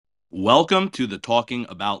Welcome to the Talking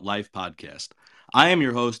About Life podcast. I am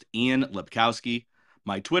your host, Ian Lepkowski.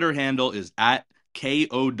 My Twitter handle is at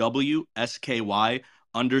KOWSKY_ETH,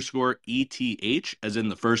 as in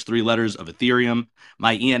the first three letters of Ethereum.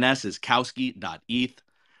 My ENS is kowski.eth.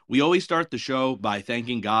 We always start the show by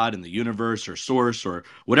thanking God and the universe or source or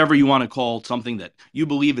whatever you want to call something that you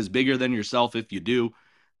believe is bigger than yourself if you do.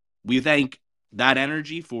 We thank that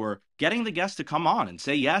energy for getting the guests to come on and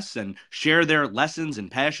say yes and share their lessons and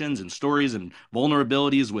passions and stories and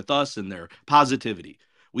vulnerabilities with us and their positivity.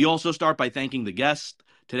 We also start by thanking the guest.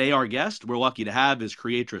 Today, our guest we're lucky to have is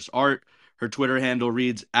Creatress Art. Her Twitter handle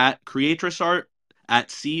reads at Creatress Art, at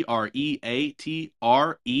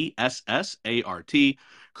CREATRESSART.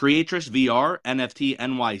 Creatress VR, NFT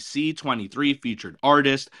NYC 23, featured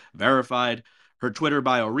artist, verified. Her Twitter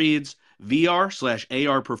bio reads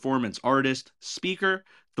VR/AR performance artist, speaker,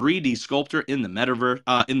 3D sculptor in the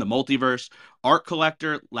multiverse, art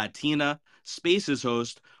collector, Latina, spaces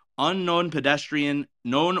host, unknown pedestrian,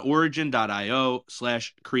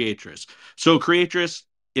 knownorigin.io/creatress. So creatress,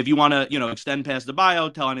 if you want to, extend past the bio,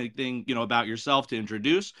 tell anything, about yourself to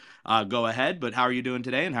introduce, go ahead. But how are you doing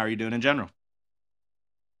today and how are you doing in general?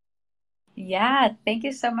 Yeah, thank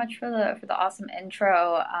you so much for the awesome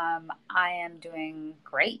intro. I am doing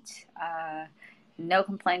great. No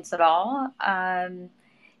complaints at all.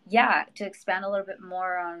 Yeah, to expand a little bit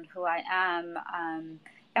more on who I am,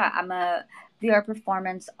 yeah, I'm a VR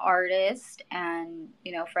performance artist, and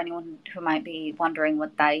for anyone who might be wondering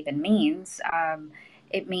what that even means,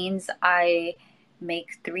 it means I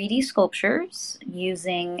make 3D sculptures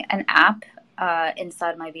using an app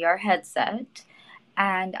inside my VR headset,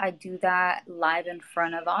 and I do that live in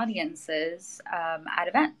front of audiences at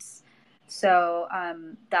events. So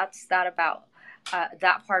that's that about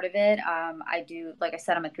that part of it. I do, like I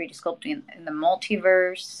said, I'm a 3D sculptor in the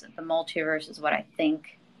multiverse. The multiverse is what I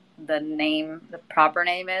think the proper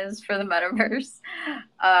name is for the metaverse.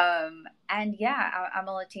 And yeah, I'm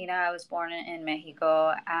a Latina. I was born in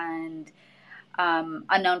Mexico, and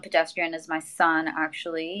Unknown Pedestrian is my son,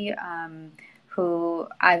 actually, who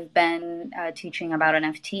I've been teaching about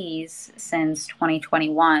NFTs since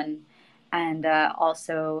 2021, and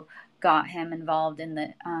also got him involved in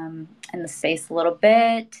the space a little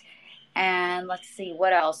bit. And let's see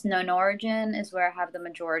what else. Known Origin is where I have the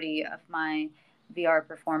majority of my VR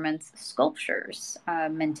performance sculptures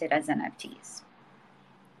minted as NFTs.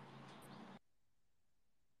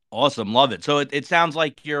 Awesome. Love it. So it sounds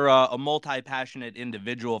like you're a multi-passionate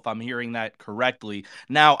individual, if I'm hearing that correctly.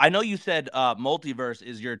 Now, I know you said multiverse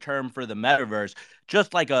is your term for the metaverse.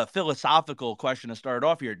 Just like a philosophical question to start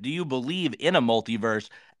off here, do you believe in a multiverse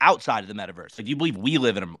outside of the metaverse? Like, do you believe we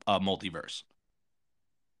live in a multiverse?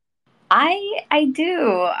 I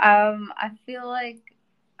do. I feel like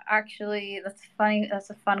actually that's funny. That's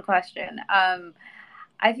a fun question.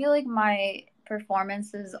 I feel like my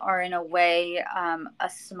performances are in a way a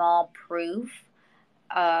small proof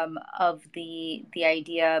of the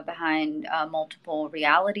idea behind multiple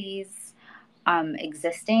realities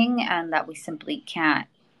existing, and that we simply can't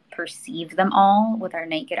perceive them all with our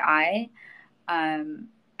naked eye. And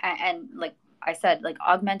like I said, like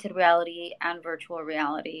augmented reality and virtual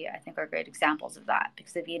reality, I think are great examples of that.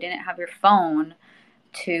 Because if you didn't have your phone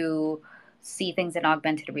to see things in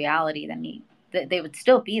augmented reality, then they would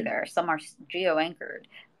still be there. Some are geo anchored,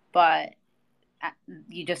 but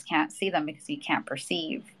you just can't see them because you can't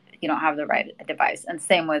perceive. You don't have the right device. And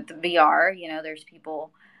same with VR. There's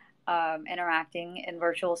people interacting in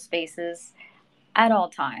virtual spaces at all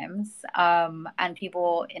times, and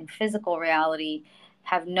people in physical reality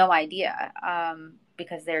have no idea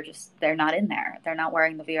because they're not in there. They're not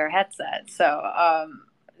wearing the VR headset. So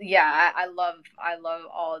yeah, I love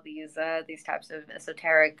all of these types of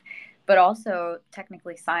esoteric, but also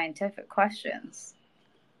technically scientific questions.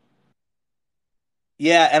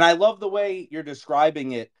 Yeah, and I love the way you're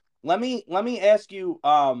describing it. Let me ask you,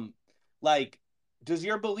 like, does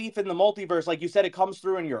your belief in the multiverse, like you said, it comes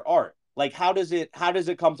through in your art? Like, how does it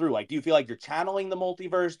come through? Like, do you feel like you're channeling the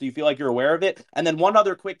multiverse? Do you feel like you're aware of it? And then one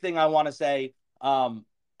other quick thing I want to say,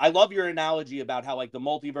 I love your analogy about how like the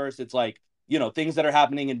multiverse, it's like, things that are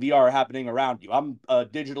happening in VR are happening around you. I'm a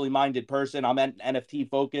digitally minded person. I'm NFT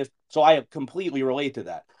focused, so I completely relate to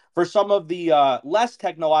that. For some of the less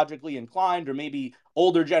technologically inclined or maybe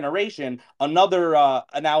older generation, another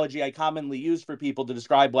analogy I commonly use for people to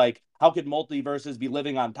describe like how could multiverses be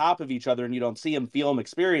living on top of each other and you don't see them, feel them,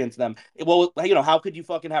 experience them? Well, how could you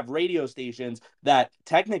fucking have radio stations that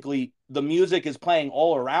technically the music is playing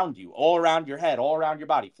all around you, all around your head, all around your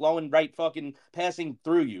body, flowing right fucking passing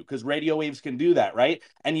through you because radio waves can do that, right?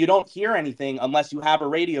 And you don't hear anything unless you have a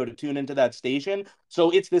radio to tune into that station. So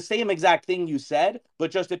it's the same exact thing you said, but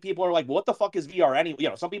just if people are like, well, what the fuck is VR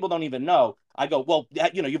anyway? Some people don't even know. I go, well,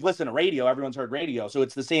 you've listened to radio, everyone's heard radio, so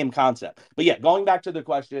it's the same concept. But yeah, going back to the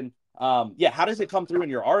question, yeah, how does it come through in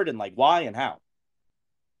your art and like why and how?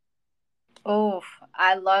 Oh,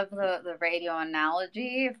 I love the radio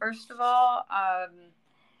analogy, first of all.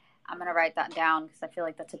 I'm going to write that down because I feel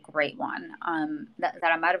like that's a great one that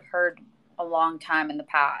I might have heard a long time in the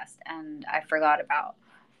past and I forgot about.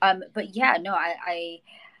 But yeah, no, I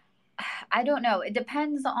don't know. It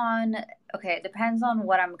depends on, okay, it depends on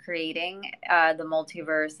what I'm creating. The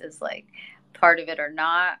multiverse is like part of it or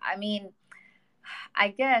not. I mean, I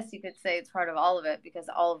guess you could say it's part of all of it because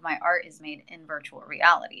all of my art is made in virtual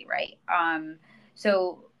reality, right?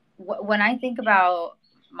 So when I think about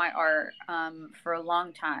my art, for a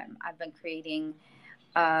long time, I've been creating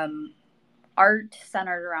um, art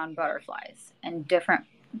centered around butterflies in different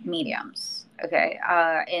mediums. Okay,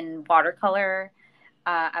 in watercolor,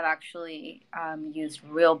 I've actually used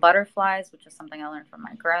real butterflies, which is something I learned from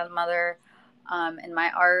my grandmother in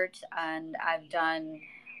my art, and I've done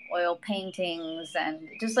oil paintings and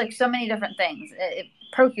just like so many different things. It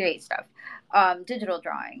procreate stuff, digital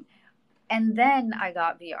drawing, and then I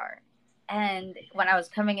got VR. And when I was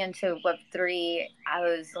coming into Web3, I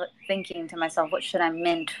was thinking to myself, what should I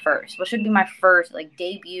mint first? What should be my first like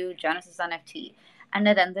debut Genesis NFT? And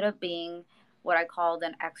it ended up being what I called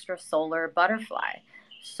an extrasolar butterfly.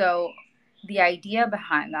 So the idea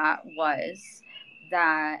behind that was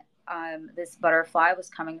that this butterfly was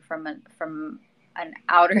coming from an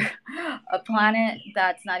outer a planet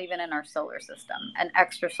that's not even in our solar system, an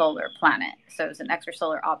extrasolar planet. So it's an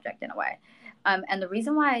extrasolar object in a way. And the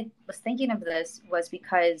reason why I was thinking of this was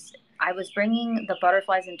because I was bringing the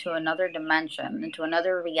butterflies into another dimension, into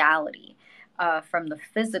another reality from the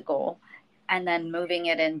physical, and then moving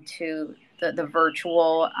it into the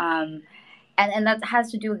virtual. And that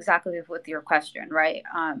has to do exactly with your question, right?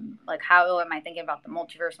 Like, how am I thinking about the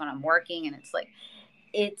multiverse when I'm working? And it's like,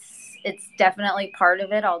 it's definitely part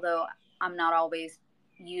of it, although I'm not always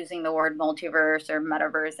using the word multiverse or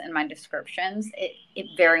metaverse in my descriptions. It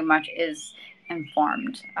very much is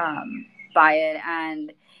informed by it.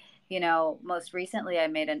 And most recently I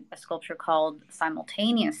made a sculpture called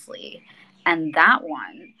Simultaneously, and that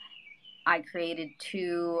one I created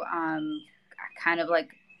two kind of like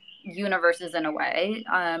universes in a way,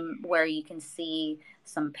 where you can see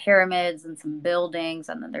some pyramids and some buildings,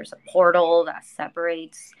 and then there's a portal that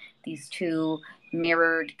separates these two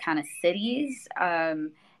mirrored kind of cities.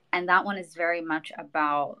 And that one is very much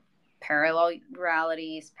about parallel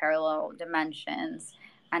realities, parallel dimensions,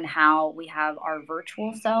 and how we have our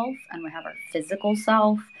virtual self and we have our physical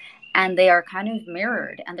self, and they are kind of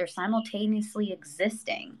mirrored and they're simultaneously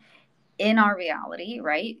existing in our reality,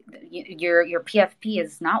 right? Your PFP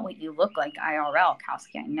is not what you look like IRL,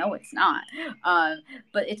 Kowski. I know it's not,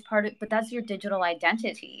 but it's part of. But that's your digital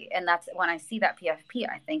identity, and that's when I see that PFP,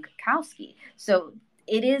 I think Kowski. So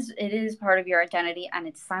it is part of your identity, and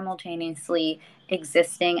it's simultaneously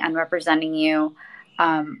existing and representing you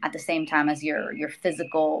at the same time as your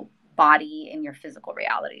physical body and your physical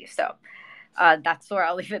reality. So that's where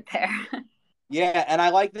I'll leave it there. Yeah, and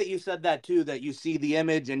I like that you said that too, that you see the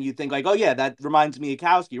image and you think like, oh yeah, that reminds me of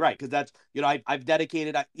Kowski, right? Because that's, I've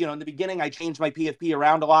dedicated, in the beginning I changed my PFP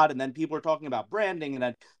around a lot, and then people are talking about branding, and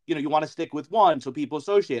then, you want to stick with one so people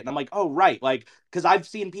associate. And I'm like, oh right, like, because I've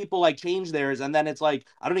seen people like change theirs, and then it's like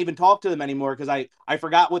I don't even talk to them anymore because I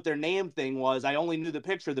forgot what their name thing was. I only knew the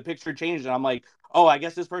picture changed, and I'm like, oh, I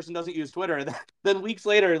guess this person doesn't use Twitter. And then weeks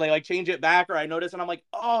later they like change it back, or I notice, and I'm like,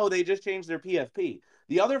 oh, they just changed their PFP.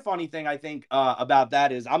 The other funny thing I think about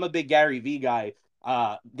that is I'm a big Gary V guy.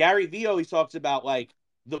 Gary V always talks about like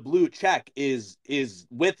the blue check is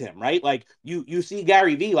with him, right? Like you see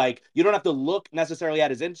Gary V, like you don't have to look necessarily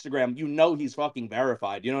at his Instagram. You know he's fucking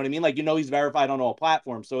verified. You know what I mean? Like he's verified on all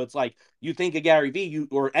platforms. So it's like you think of Gary V, you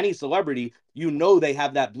or any celebrity, they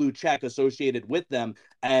have that blue check associated with them.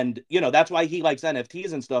 And that's why he likes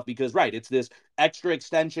NFTs and stuff because right, it's this extra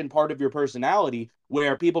extension part of your personality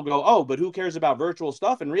where people go, oh, but who cares about virtual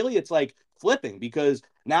stuff? And really, it's like flipping because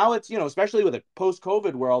now it's, especially with a post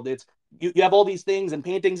COVID world, it's you have all these things and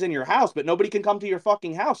paintings in your house, but nobody can come to your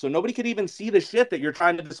fucking house. So nobody could even see the shit that you're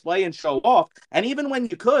trying to display and show off. And even when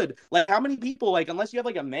you could, like, how many people, like, unless you have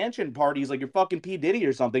like a mansion parties, like you're fucking P. Diddy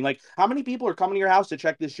or something, like, how many people are coming to your house to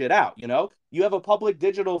check this shit out? You know, you have a public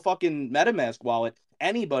digital fucking MetaMask wallet.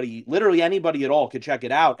 Anybody, literally anybody at all, could check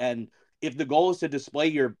it out. And if the goal is to display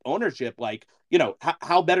your ownership, like, you know,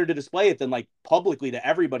 how better to display it than like publicly to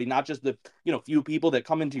everybody, not just the, you know, few people that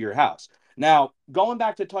come into your house. Now, going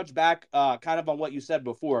back to touch back kind of on what you said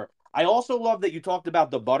before, I also love that you talked about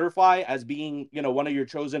the butterfly as being, you know, one of your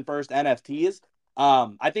chosen first NFTs.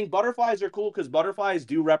 I think butterflies are cool because butterflies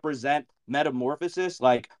do represent metamorphosis.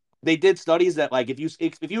 Like they did studies that like if you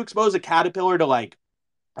expose a caterpillar to like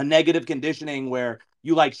a negative conditioning where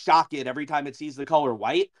you like shock it every time it sees the color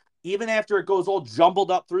white, even after it goes all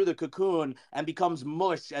jumbled up through the cocoon and becomes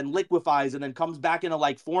mush and liquefies and then comes back into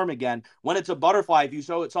like form again. When it's a butterfly, if you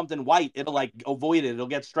show it something white, it'll like avoid it. It'll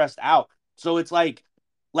get stressed out. So it's like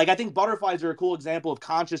I think butterflies are a cool example of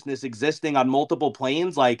consciousness existing on multiple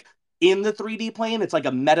planes. Like in the 3D plane, it's like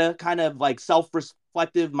a meta kind of like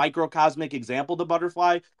self-reflective microcosmic example to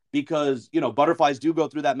butterfly because you know butterflies do go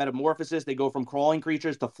through that metamorphosis. They go from crawling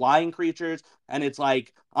creatures to flying creatures, and it's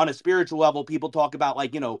like on a spiritual level, people talk about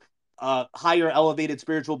like you know higher elevated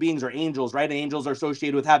spiritual beings or angels, right? Angels are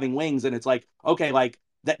associated with having wings, and it's like okay, like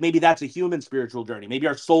that maybe that's a human spiritual journey. Maybe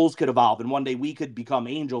our souls could evolve, and one day we could become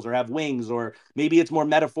angels or have wings, or maybe it's more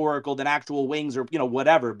metaphorical than actual wings, or you know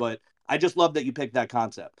whatever. But I just love that you picked that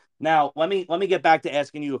concept. Now let me get back to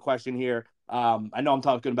asking you a question here. I know I'm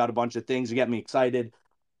talking about a bunch of things. You get me excited.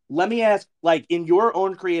 Let me ask, like, in your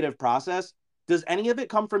own creative process, does any of it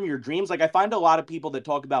come from your dreams? Like, I find a lot of people that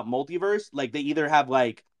talk about multiverse, like, they either have,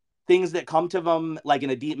 like, things that come to them, like, in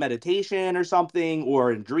a deep meditation or something,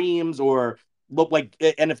 or in dreams, or, but, like,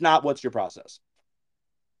 and if not, what's your process?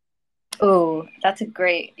 Oh, that's a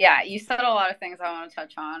great. Yeah, you said a lot of things I want to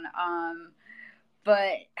touch on.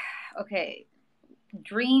 But okay,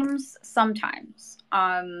 dreams sometimes.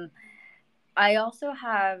 I also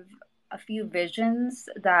have a few visions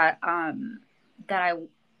that I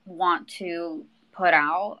want to put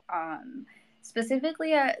out.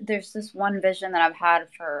 Specifically, there's this one vision that I've had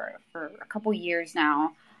for a couple years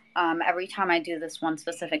now. Every time I do this one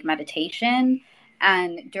specific meditation,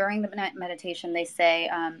 and during the meditation, they say,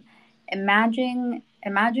 imagine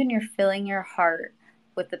you're filling your heart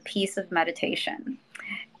with the peace of meditation.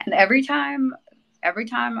 And every time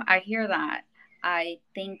I hear that, I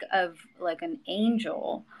think of like an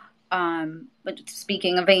angel. But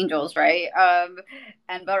speaking of angels, right?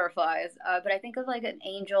 And butterflies. But I think of like an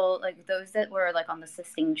angel, like those that were like on the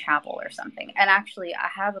Sistine Chapel or something. And actually, I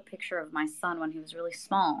have a picture of my son when he was really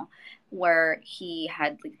small, where he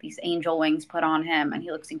had like these angel wings put on him, and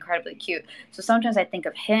he looks incredibly cute. So sometimes I think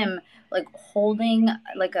of him like holding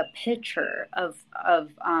like a pitcher of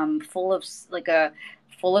full of like a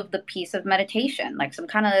full of the peace of meditation, like some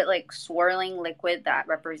kind of like swirling liquid that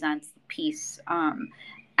represents peace,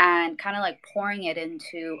 and kind of like pouring it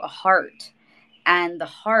into a heart, and the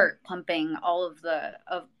heart pumping all of the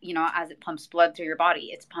of as it pumps blood through your body,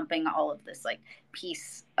 it's pumping all of this like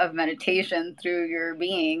piece of meditation through your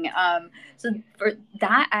being. So for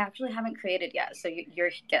that, I actually haven't created yet, so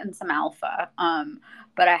you're getting some alpha.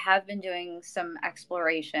 But I have been doing some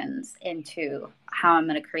explorations into how I'm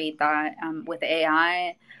going to create that with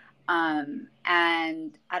AI.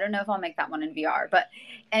 And I don't know if I'll make that one in VR, but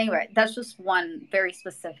anyway, that's just one very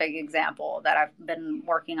specific example that I've been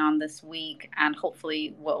working on this week, and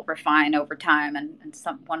hopefully will refine over time, and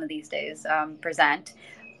some one of these days present.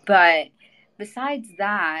 But besides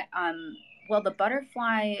that, well, the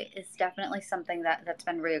butterfly is definitely something that's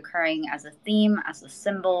been reoccurring as a theme, as a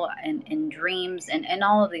symbol in dreams, and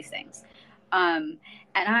all of these things. And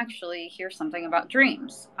actually, here's something about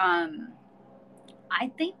dreams. I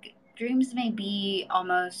think dreams may be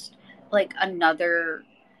almost like another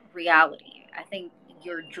reality. I think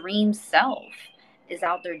your dream self is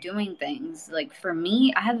out there doing things. Like for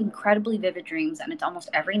me, I have incredibly vivid dreams, and it's almost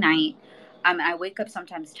every night. I wake up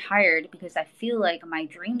sometimes tired because I feel like my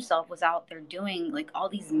dream self was out there doing like all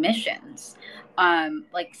these missions,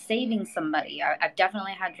 like saving somebody. I've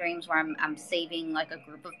definitely had dreams where I'm saving like a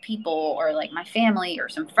group of people, or like my family or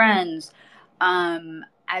some friends.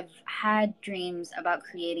 I've had dreams about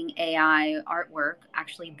creating AI artwork.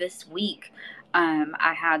 Actually, this week,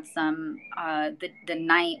 I had some the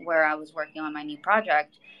night where I was working on my new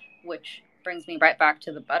project, which brings me right back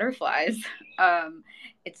to the butterflies. Um,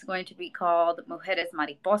 it's going to be called Mujeres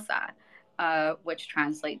Mariposa, which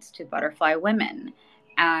translates to butterfly women.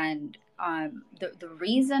 And the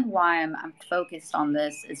reason why I'm focused on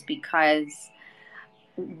this is because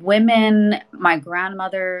women, my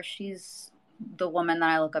grandmother, she's the woman that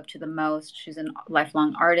I look up to the most. She's a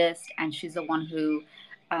lifelong artist, and she's the one who,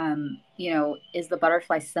 is the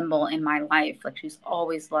butterfly symbol in my life. Like, she's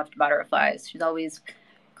always loved butterflies. She's always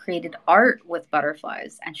created art with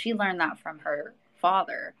butterflies, and she learned that from her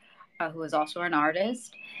father, who was also an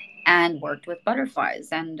artist and worked with butterflies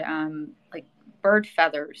and like bird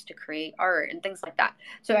feathers to create art and things like that.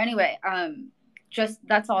 So anyway, just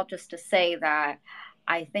that's all just to say that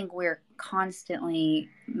I think we're constantly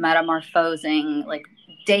metamorphosing, like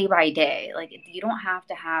day by day. Like, you don't have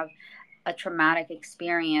to have a traumatic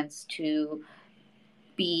experience to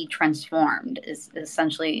be transformed is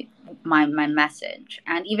essentially my message.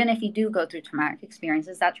 And even if you do go through traumatic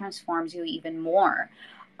experiences, that transforms you even more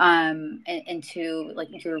into like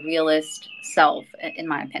your realist self, in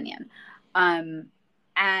my opinion. um,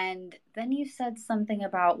 and then you said something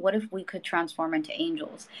about what if we could transform into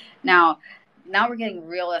angels. Now now we're getting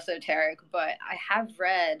real esoteric, but I have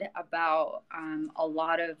read about a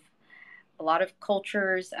lot of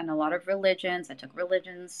cultures and a lot of religions. I took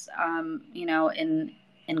religions,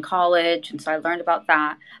 in college, and so I learned about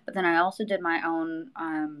that. But then I also did my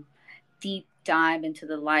own deep dive into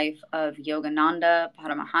the life of Yogananda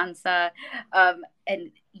Paramahansa,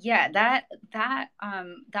 and yeah, that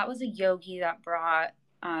was a yogi that brought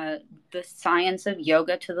the science of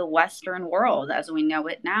yoga to the Western world as we know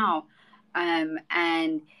it now. And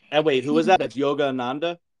And wait, who he, was that? That's Yoga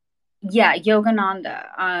Ananda? yeah, Yogananda,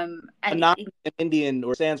 and Ananda in Indian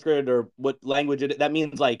or Sanskrit or what language that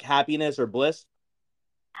means like happiness or bliss.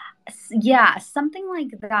 yeah, something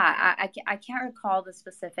like that. I can't recall the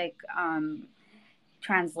specific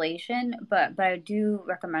translation, but I do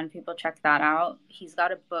recommend people check that out. He's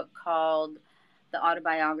got a book called The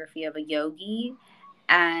Autobiography of a Yogi,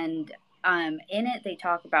 and in it they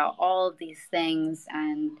talk about all of these things,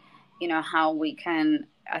 and how we can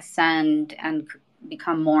ascend and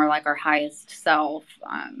become more like our highest self,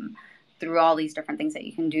 through all these different things that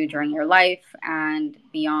you can do during your life and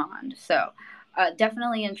beyond. So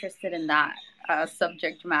definitely interested in that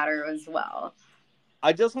subject matter as well.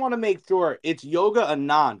 I just want to make sure it's Yoga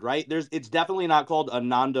Anand, right? It's definitely not called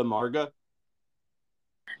Ananda Marga.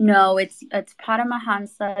 No, it's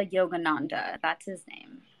Paramahansa Yogananda. That's his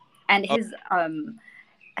name, and Oh,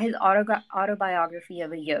 his autobiography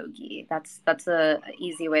of a yogi. That's a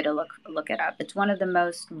easy way to look it up. It's one of the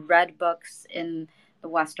most read books in the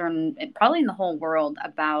Western, probably in the whole world,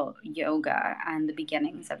 about yoga and the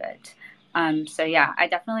beginnings of it. So yeah, I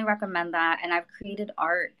definitely recommend that. And I've created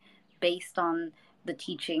art based on the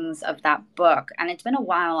teachings of that book. And it's been a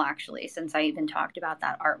while actually since I even talked about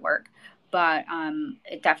that artwork, but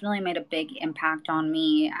it definitely made a big impact on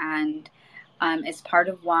me, and is part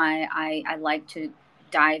of why I like to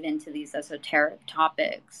dive into these esoteric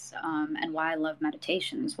topics, and why I love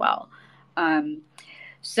meditation as well. Um,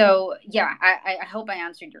 so yeah, I hope I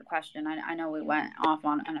answered your question. I know we went off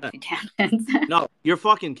on a few tangents. no, you're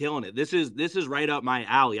fucking killing it. This is right up my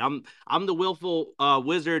alley. I'm the willful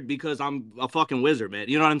wizard because I'm a fucking wizard, man.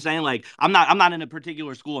 You know what I'm saying? Like I'm not in a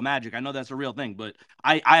particular school of magic. I know that's a real thing, but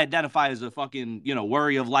I identify as a fucking,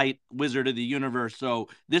 worry of light wizard of the universe. So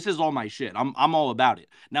this is all my shit. I'm all about it.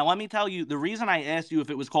 Now let me tell you the reason I asked you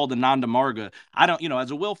if it was called Ananda Marga. I don't,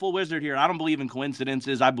 as a willful wizard here, I don't believe in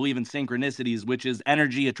coincidences. I believe in synchronicities, which is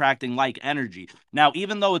energy attracting like energy. Now,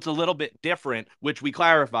 even though it's a little bit different, which we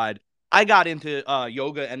clarified, I got into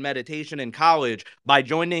yoga and meditation in college by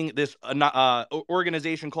joining this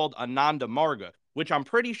organization called Ananda Marga, which I'm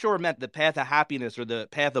pretty sure meant the path of happiness or the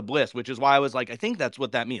path of bliss, which is why I was like, I think that's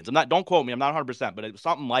what that means. I'm not, don't quote me, I'm not 100%, but it was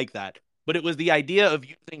something like that. But it was the idea of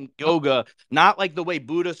using yoga, not like the way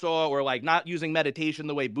Buddha saw, or like not using meditation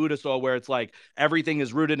the way Buddha saw, where it's like everything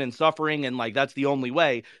is rooted in suffering and like that's the only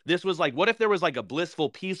way. This was like, what if there was like a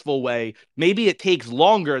blissful, peaceful way? Maybe it takes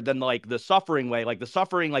longer than like the suffering way. Like the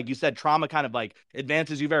suffering, like you said, trauma kind of like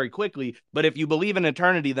advances you very quickly. But if you believe in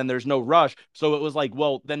eternity, then there's no rush. So it was like,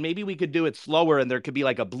 well, then maybe we could do it slower and there could be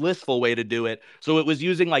like a blissful way to do it. So it was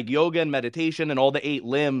using like yoga and meditation and all the eight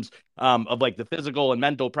limbs of like the physical and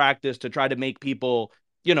mental practice to try to make people,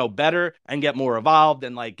 better and get more evolved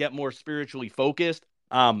and like get more spiritually focused.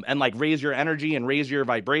 And like raise your energy and raise your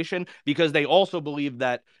vibration, because they also believe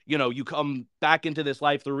that, you come back into this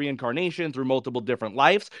life through reincarnation, through multiple different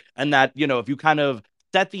lives, and that, if you kind of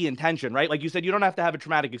set the intention, right? Like you said, you don't have to have a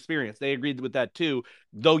traumatic experience. They agreed with that too,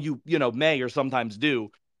 though may or sometimes do.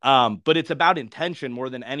 But it's about intention more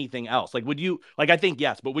than anything else. Like, would you like? I think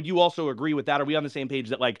yes, but would you also agree with that? Are we on the same page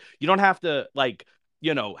that like you don't have to like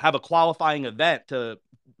have a qualifying event to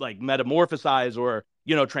like metamorphosize or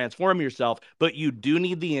transform yourself, but you do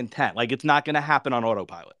need the intent. Like it's not going to happen on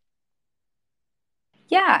autopilot.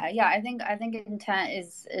 Yeah, I think intent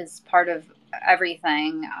is part of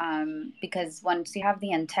everything, because once you have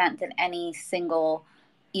the intent, then any single,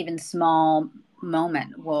 even small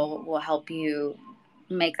moment will help you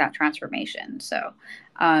make that transformation. So,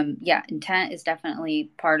 yeah, intent is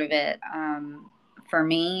definitely part of it. For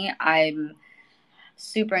me, I'm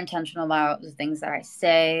super intentional about the things that I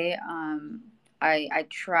say. I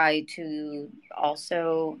try to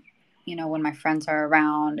also, when my friends are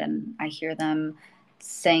around and I hear them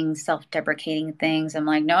saying self deprecating things, I'm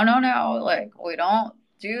like, no, no, no, like, we don't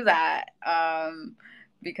do that.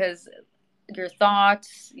 Because your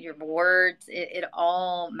thoughts, your words, it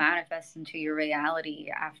all manifests into your reality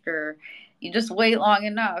after you just wait long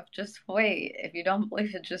enough. Just wait. If you don't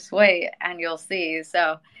believe it, just wait and you'll see.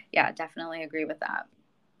 So, yeah, definitely agree with that.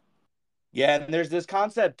 Yeah, and there's this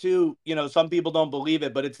concept too, some people don't believe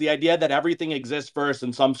it, but it's the idea that everything exists first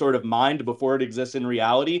in some sort of mind before it exists in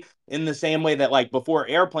reality, in the same way that like before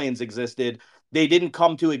airplanes existed, they didn't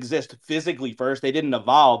come to exist physically first. They didn't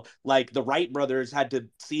evolve. Like the Wright brothers had to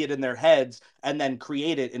see it in their heads and then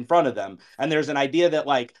create it in front of them. And there's an idea that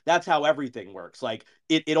like that's how everything works. Like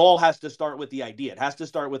it all has to start with the idea. It has to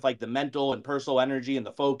start with like the mental and personal energy and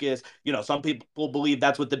the focus. Some people believe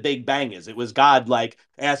that's what the Big Bang is. It was God like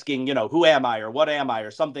asking, who am I or what am I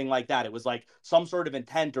or something like that. It was like some sort of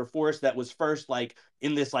intent or force that was first like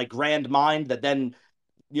in this like grand mind that then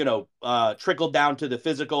trickled down to the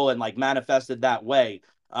physical and like manifested that way.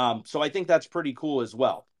 So I think that's pretty cool as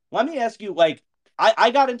well. Let me ask you, like,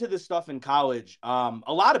 I got into this stuff in college. A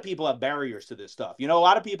lot of people have barriers to this stuff. A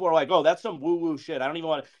lot of people are like, oh, that's some woo woo shit. I don't even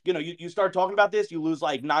want to, you start talking about this, you lose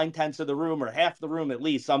like 9/10 of the room or half the room at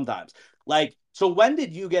least sometimes. Like, so when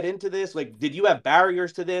did you get into this? Like, did you have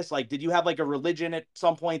barriers to this? Like, did you have like a religion at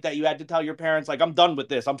some point that you had to tell your parents, like, I'm done with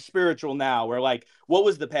this, I'm spiritual now? Or like, what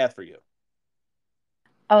was the path for you?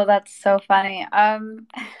 Oh, that's so funny.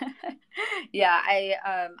 Yeah,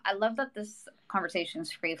 I love that this conversation is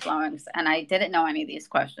free flowing, and I didn't know any of these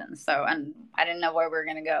questions, so and I didn't know where we were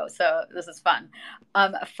gonna go, so this is fun.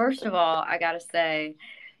 First of all, I gotta say,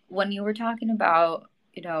 when you were talking about,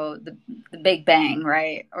 the Big Bang,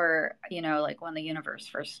 right, or like when the universe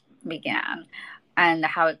first began, and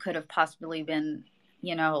how it could have possibly been,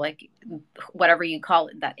 like whatever you call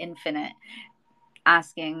it, that infinite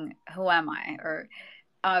asking, "Who am I?" or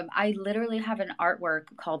I literally have an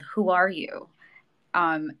artwork called "Who Are You?"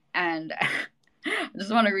 And I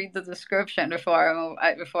just want to read the description before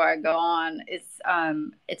I go on.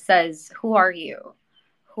 It says, "Who are you?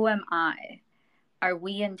 Who am I? Are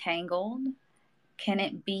we entangled? Can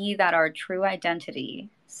it be that our true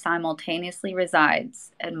identity simultaneously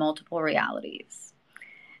resides in multiple realities?"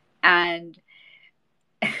 And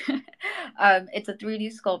it's a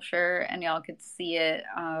 3D sculpture, and y'all could see it,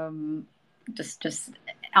 just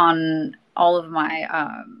on all of my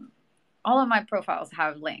profiles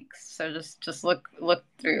have links, so just look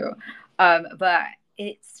through. But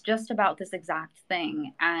it's just about this exact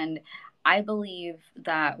thing, and I believe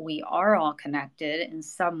that we are all connected in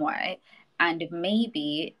some way, and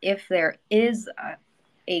maybe if there is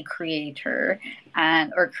a creator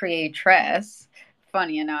and or creatress,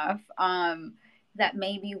 funny enough, that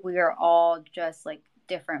maybe we are all just like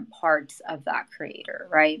different parts of that creator,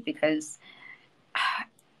 right? Because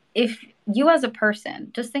if you as a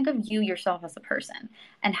person, just think of you yourself as a person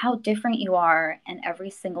and how different you are in every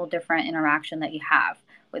single different interaction that you have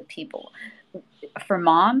with people. For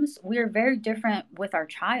moms, we are very different with our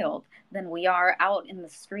child than we are out in the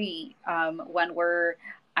street, when we're,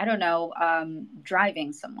 I don't know,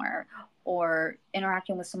 driving somewhere or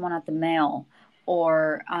interacting with someone at the mail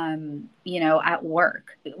or, at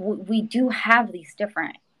work. We do have these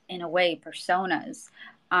different, in a way, personas.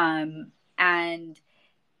 And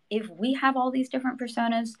if we have all these different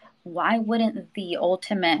personas, why wouldn't the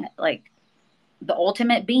ultimate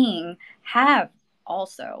being have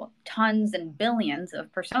also tons and billions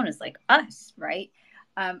of personas like us, right?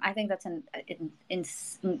 I think that's an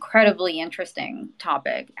incredibly interesting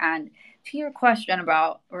topic. And to your question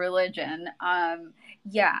about religion,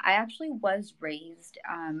 yeah, I actually was raised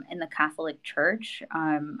in the Catholic Church.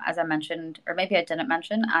 As I mentioned, or maybe I didn't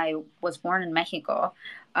mention, I was born in Mexico,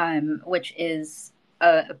 which is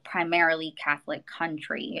a primarily Catholic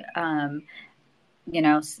country.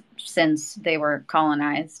 Since they were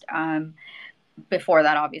colonized. Before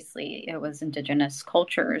that, obviously, it was indigenous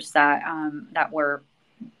cultures that were,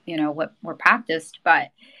 what were practiced. But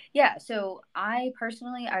yeah, so I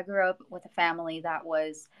grew up with a family that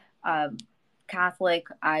was um, Catholic.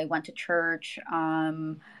 I went to church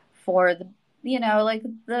for the, like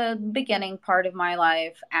the beginning part of my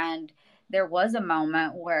life, and there was a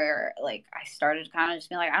moment where like I started kind of just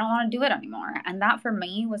being like, I don't want to do it anymore. And that for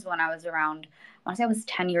me was when I was around, I want to say I was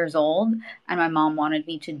 10 years old, and my mom wanted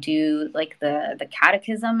me to do like the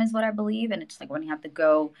catechism is what I believe. And it's like when you have to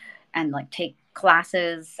go and like take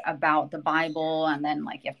classes about the Bible, and then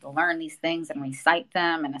like you have to learn these things and recite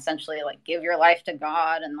them and essentially like give your life to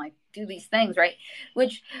God and like do these things, right?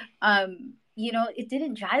 Which it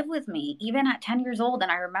didn't jive with me even at 10 years old.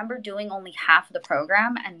 And I remember doing only half of the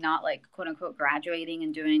program and not like quote unquote graduating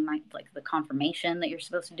and doing my like the confirmation that you're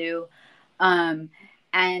supposed to do. Um,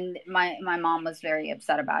 and my mom was very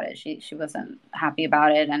upset about it. She wasn't happy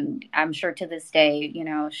about it, and I'm sure to this day,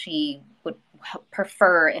 she would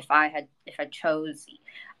prefer if I chose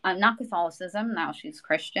not Catholicism. Now she's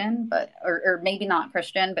Christian, but or maybe not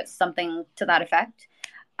Christian, but something to that effect.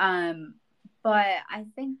 Um, but I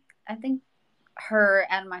think her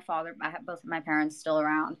and my father, I have both of my parents still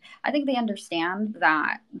around. I think they understand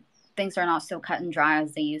that things are not so cut and dry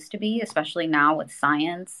as they used to be, especially now with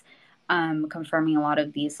science confirming a lot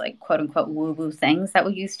of these like quote unquote woo woo things that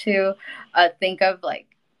we used to think of like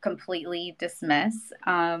completely dismiss.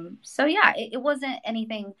 So yeah, it wasn't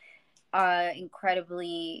anything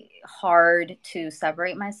incredibly hard to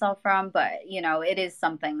separate myself from, but it is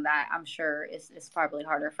something that I'm sure is probably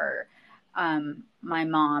harder for my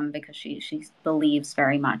mom because she believes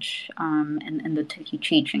very much in the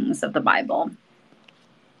teachings of the Bible.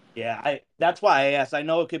 Yeah, I that's why I asked. I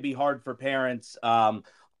know it could be hard for parents.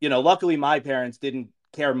 Luckily my parents didn't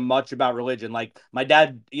care much about religion. Like my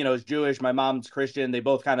dad, is Jewish, my mom's Christian. They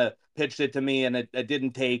both kind of pitched it to me and it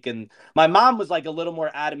didn't take. And my mom was like a little more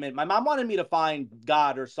adamant. My mom wanted me to find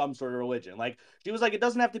God or some sort of religion. Like she was like, it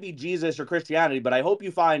doesn't have to be Jesus or Christianity, but I hope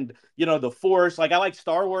you find, the Force. Like I like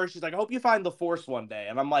Star Wars. She's like, I hope you find the Force one day.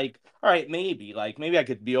 And I'm like, all right, maybe. Like maybe I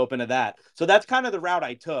could be open to that. So that's kind of the route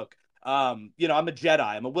I took. I'm a Jedi.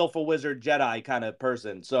 I'm a willful wizard Jedi kind of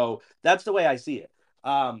person. So that's the way I see it.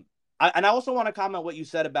 And I also want to comment what you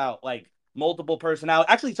said about like multiple personality.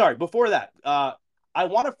 Actually, sorry, before that, I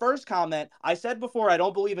want to first comment. I said before I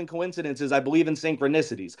don't believe in coincidences. I believe in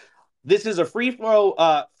synchronicities. This is a free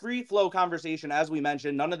flow conversation, as we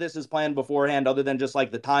mentioned. None of this is planned beforehand, other than just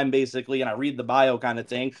like the time, basically, and I read the bio kind of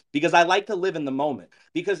thing because I like to live in the moment.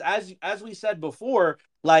 Because as we said before,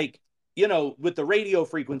 like with the radio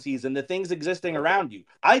frequencies and the things existing around you.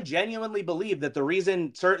 I genuinely believe that the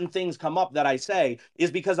reason certain things come up that I say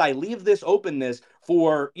is because I leave this openness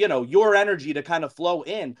for, your energy to kind of flow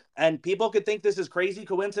in. And people could think this is crazy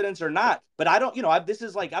coincidence or not. But I don't, this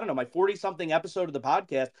is like, I don't know, my 40 something episode of the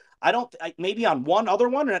podcast. Maybe on one other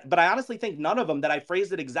one, but I honestly think none of them that I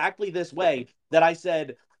phrased it exactly this way that I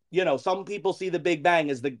said, some people see the Big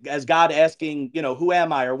Bang as God asking, who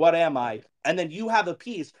am I or what am I? And then you have a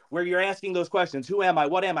piece where you're asking those questions, who am I,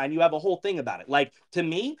 what am I? And you have a whole thing about it. Like to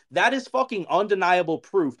me, that is fucking undeniable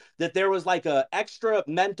proof that there was like a extra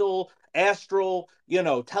mental, astral,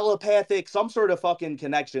 telepathic, some sort of fucking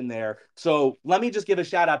connection there. So let me just give a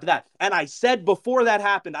shout out to that. And I said before that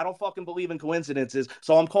happened, I don't fucking believe in coincidences.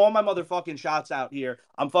 So I'm calling my motherfucking shots out here.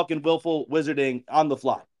 I'm fucking willful wizarding on the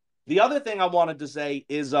fly. The other thing I wanted to say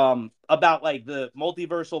is about like the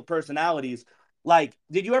multiversal personalities. Like,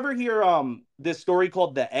 did you ever hear this story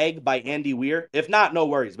called The Egg by Andy Weir? If not, no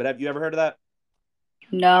worries. But have you ever heard of that?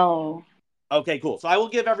 No. Okay, cool. So I will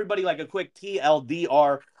give everybody like a quick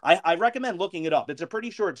TLDR. I recommend looking it up. It's a pretty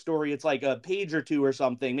short story. It's like a page or two or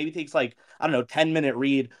something. Maybe takes like, I don't know, 10-minute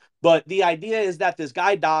read. But the idea is that this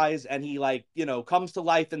guy dies and he like, comes to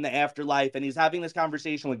life in the afterlife and he's having this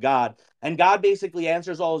conversation with God. And God basically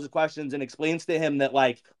answers all his questions and explains to him that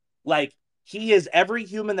like he is every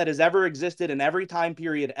human that has ever existed in every time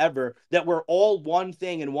period ever, that we're all one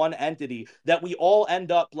thing and one entity, that we all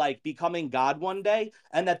end up like becoming God one day,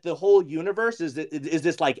 and that the whole universe is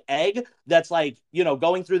this like egg that's like,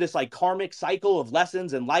 going through this like karmic cycle of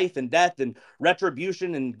lessons and life and death and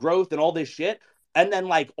retribution and growth and all this shit. And then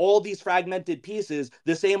like all these fragmented pieces,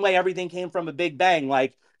 the same way everything came from a big bang,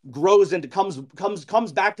 like grows into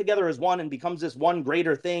comes back together as one and becomes this one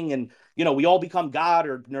greater thing. And we all become God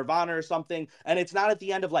or nirvana or something. And it's not at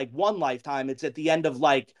the end of like one lifetime, it's at the end of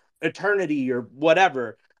like eternity or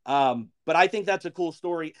whatever. But I think that's a cool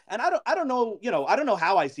story. And I don't know, I don't know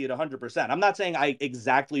how I see it 100%. I'm not saying I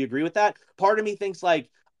exactly agree with that. Part of me thinks like,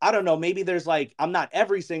 I don't know, maybe there's like, I'm not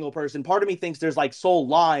every single person. Part of me thinks there's like soul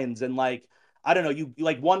lines and like, I don't know, you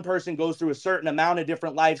like one person goes through a certain amount of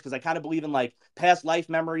different lives because I kind of believe in like past life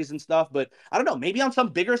memories and stuff. But I don't know, maybe on some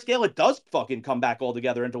bigger scale, it does fucking come back all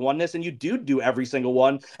together into oneness and you do every single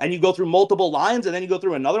one and you go through multiple lines and then you go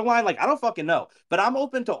through another line. Like, I don't fucking know, but I'm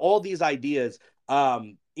open to all these ideas.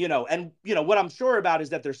 And what I'm sure about is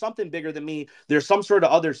that there's something bigger than me. There's some sort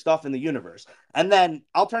of other stuff in the universe. And then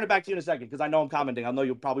I'll turn it back to you in a second because I know I'm commenting. I know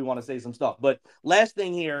you'll probably want to say some stuff. But last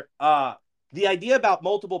thing here, the idea about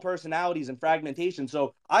multiple personalities and fragmentation.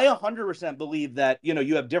 So I 100% believe that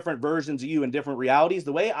you have different versions of you in different realities.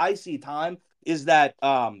 The way I see time is that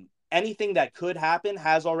anything that could happen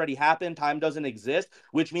has already happened. Time doesn't exist,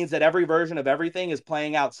 which means that every version of everything is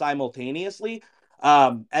playing out simultaneously.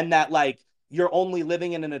 And that you're only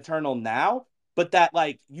living in an eternal now, but that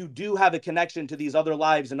you do have a connection to these other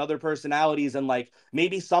lives and other personalities, and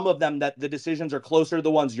maybe some of them that the decisions are closer to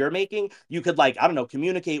the ones you're making, you could I don't know,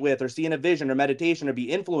 communicate with or see in a vision or meditation or be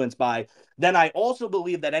influenced by. Then I also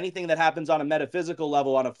believe that anything that happens on a metaphysical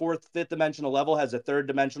level, on a fourth, fifth dimensional level, has a third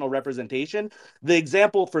dimensional representation. The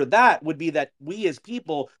example for that would be that we as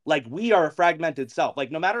people, we are a fragmented self.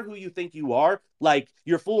 No matter who you think you are,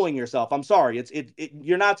 you're fooling yourself. I'm sorry.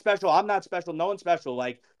 You're not special. I'm not special. No one's special.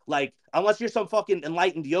 Unless you're some fucking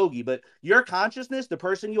enlightened yogi, but your consciousness, the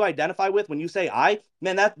person you identify with when you say I,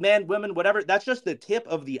 man, that man, women, whatever, that's just the tip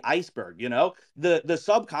of the iceberg. The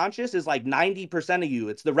subconscious is 90% of you.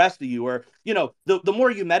 It's the rest of you. Or, the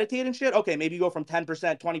more you meditate and shit, okay, maybe you go from 10%,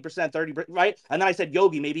 20%, 30%, right? And then I said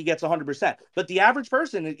yogi, maybe he gets 100%. But the average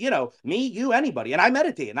person, me, you, anybody, and I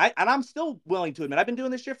meditate, and I'm still willing to admit I've been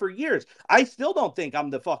doing this shit for years. I still don't think I'm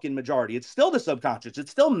the fucking majority. It's still the subconscious.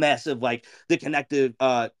 It's still massive, the connective,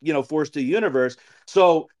 force to the universe.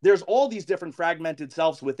 So there's all these different fragmented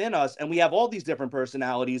selves within us, and we have all these different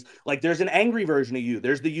personalities. There's an angry version of you.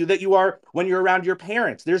 There's the you that you are when you're around your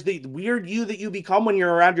parents. There's the weird you that you become when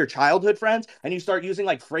you're around your childhood friends, and you start using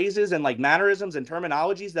phrases and mannerisms and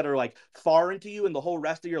terminologies that are foreign to you and the whole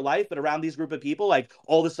rest of your life. But around these group of people,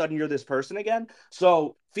 all of a sudden you're this person again.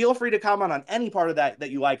 So feel free to comment on any part of that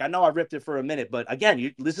you like. I know I ripped it for a minute, but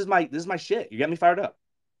again, this is my shit. You get me fired up.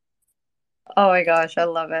 Oh my gosh, I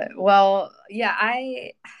love it. Well, yeah,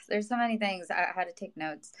 there's so many things I had to take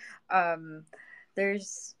notes. Um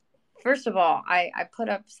there's First of all, I put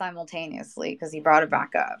up simultaneously because he brought it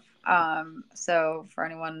back up. So for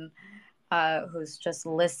anyone who's just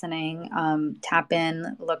listening, tap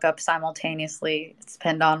in, look up simultaneously. It's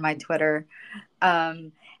pinned on my Twitter.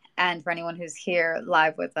 Um and for anyone who's here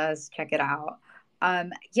live with us, check it out.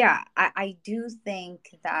 Yeah, I do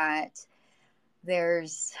think that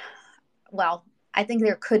there's well, I think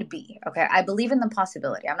there could be. Okay. I believe in the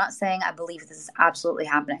possibility. I'm not saying I believe this is absolutely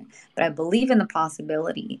happening, but I believe in the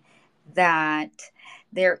possibility that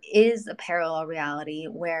there is a parallel reality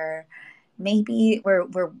where maybe where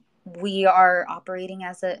we are operating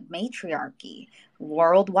as a matriarchy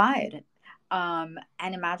worldwide. And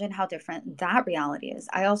imagine how different that reality is.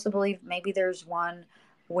 I also believe maybe there's one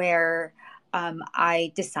where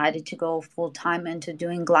I decided to go full time into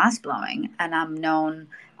doing glass blowing, and I'm known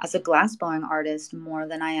as a glass blowing artist more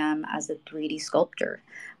than I am as a 3D sculptor.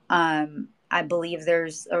 I believe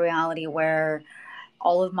there's a reality where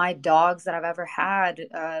all of my dogs that I've ever had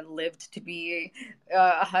lived to be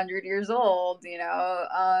 100 years old, and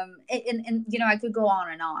I could go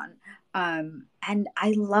on and on. And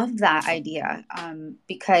I love that idea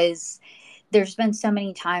because there's been so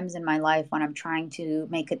many times in my life when I'm trying to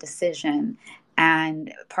make a decision,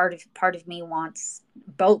 and part of me wants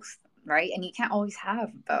both, right? And you can't always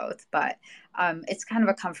have both, but it's kind of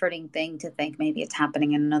a comforting thing to think maybe it's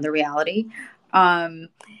happening in another reality. Um,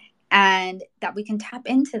 and that we can tap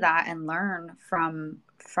into that and learn from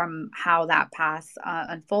how that path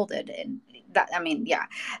unfolded. And that, I mean, yeah,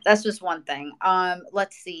 that's just one thing.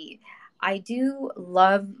 Let's see. I do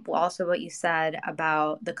love also what you said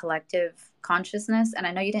about the collective consciousness, and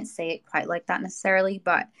I know you didn't say it quite like that necessarily,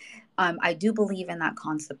 but I do believe in that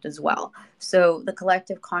concept as well. So the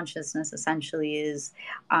collective consciousness essentially is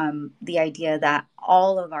the idea that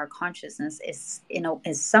all of our consciousness is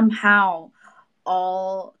somehow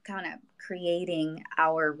all kind of creating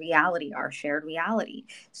our reality, our shared reality.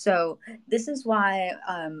 So this is why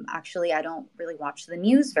actually I don't really watch the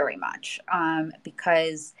news very much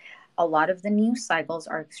because a lot of the news cycles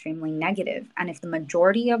are extremely negative. And if the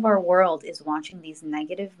majority of our world is watching these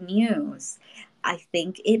negative news, I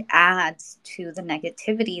think it adds to the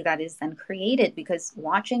negativity that is then created because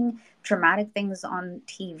watching traumatic things on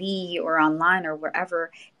TV or online or wherever,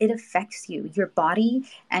 it affects you. Your body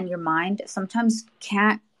and your mind sometimes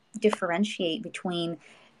can't differentiate between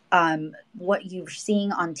what you're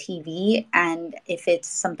seeing on TV and if it's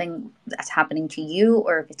something that's happening to you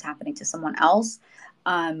or if it's happening to someone else.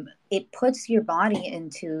 It puts your body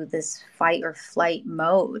into this fight or flight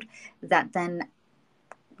mode that then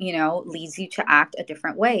leads you to act a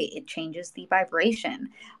different way. It changes the vibration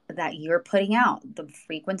that you're putting out, the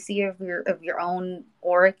frequency of your own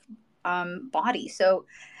auric body. So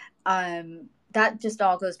that just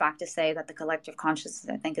all goes back to say that the collective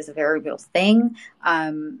consciousness, I think, is a very real thing.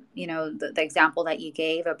 The example that you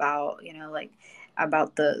gave about, like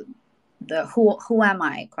about the who am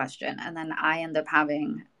I question, and then I end up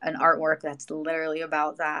having an artwork that's literally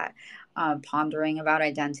about that, pondering about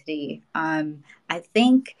identity. I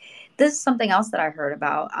think this is something else that I heard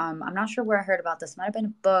about. I'm not sure where I heard about this. It might have been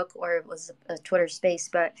a book or it was a Twitter space,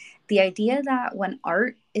 but the idea that when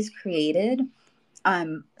art is created,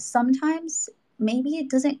 sometimes maybe it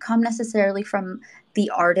doesn't come necessarily from the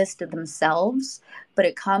artist themselves, but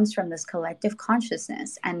it comes from this collective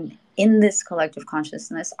consciousness. And in this collective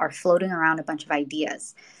consciousness are floating around a bunch of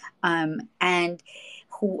ideas. And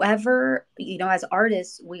whoever, as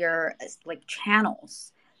artists, we are like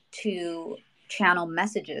channels to channel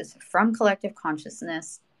messages from collective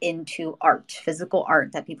consciousness into art, physical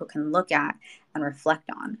art that people can look at and reflect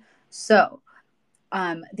on. So,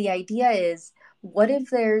 the idea is, what if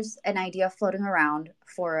there's an idea floating around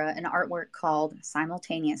for an artwork called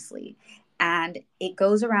Simultaneously, and it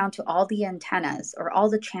goes around to all the antennas or all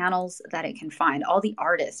the channels that it can find, all the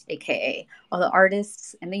artists, aka all the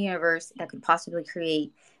artists in the universe that could possibly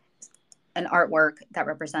create an artwork that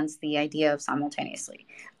represents the idea of simultaneously.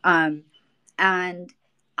 Um, and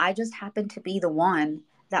I just happened to be the one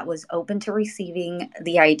that was open to receiving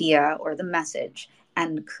the idea or the message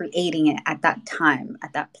and creating it at that time,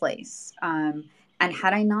 at that place. And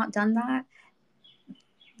had I not done that,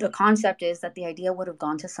 the concept is that the idea would have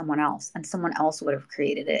gone to someone else and someone else would have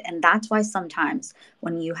created it. And that's why sometimes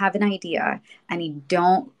when you have an idea and you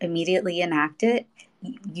don't immediately enact it,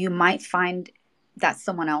 you might find that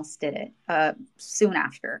someone else did it soon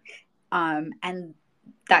after. And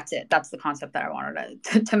that's it. That's the concept that I wanted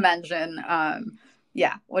to mention.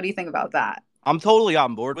 Yeah. What do you think about that? I'm totally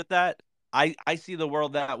on board with that. I see the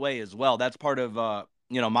world that way as well. That's part of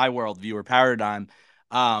my worldview or paradigm.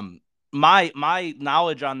 Um my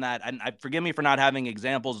knowledge on that, and forgive me for not having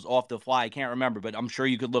examples off the fly. I can't remember, but I'm sure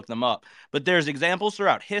you could look them up. But there's examples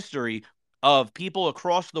throughout history of people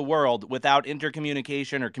across the world without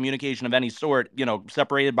intercommunication or communication of any sort,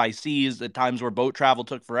 separated by seas at times where boat travel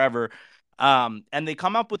took forever. And they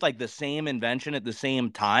come up with like the same invention at the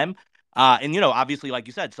same time. And obviously, like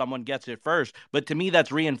you said, someone gets it first. But to me,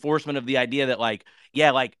 that's reinforcement of the idea that, like,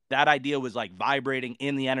 yeah, like that idea was like vibrating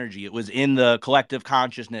in the energy. It was in the collective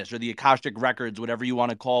consciousness or the Akashic records, whatever you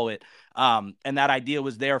want to call it. And that idea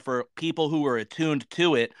was there for people who were attuned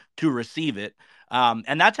to it to receive it.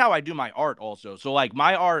 And that's how I do my art also. So like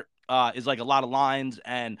my art is like a lot of lines,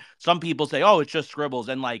 and some people say, "Oh, it's just scribbles."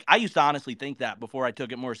 And like I used to honestly think that before I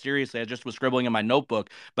took it more seriously. I just was scribbling in my notebook,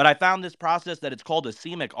 but I found this process that it's called a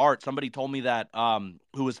semic art. Somebody told me that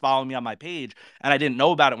who was following me on my page, and I didn't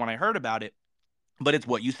know about it when I heard about it. But it's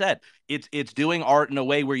what you said. It's doing art in a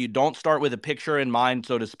way where you don't start with a picture in mind,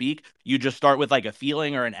 so to speak. You just start with like a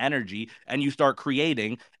feeling or an energy, and you start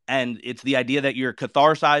creating. And it's the idea that you're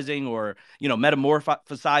catharsizing or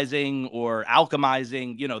metamorphosizing or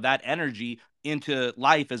alchemizing that energy into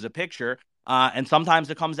life as a picture. And sometimes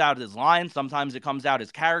it comes out as lines, sometimes it comes out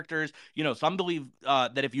as characters. Some believe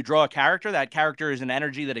that if you draw a character, that character is an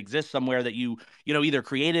energy that exists somewhere that you either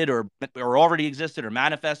created or already existed or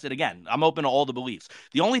manifested. Again, I'm open to all the beliefs.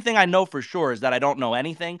 The only thing I know for sure is that I don't know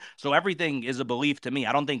anything. So everything is a belief to me.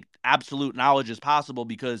 I don't think absolute knowledge is possible,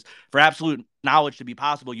 because for absolute knowledge to be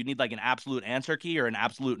possible, you need like an absolute answer key or an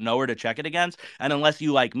absolute knower to check it against. And unless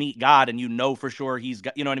you like meet God and you know for sure he's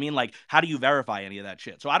got, you know what I mean? Like, how do you verify any of that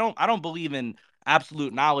shit? So I don't believe in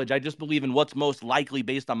absolute knowledge. I just believe in what's most likely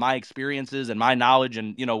based on my experiences and my knowledge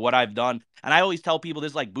and what I've done. And I always tell people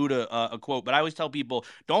this, like Buddha, a quote, but I always tell people,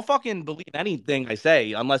 don't fucking believe anything I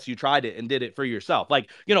say unless you tried it and did it for yourself. Like,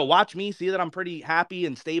 watch me, see that I'm pretty happy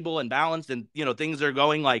and stable and balanced, and things are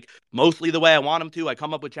going like mostly the way I want them to. I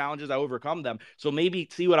come up with challenges, I overcome them. So maybe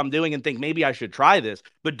see what I'm doing and think maybe I should try this.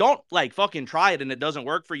 But don't like fucking try it and it doesn't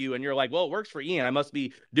work for you and you're like, well, it works for Ian, I must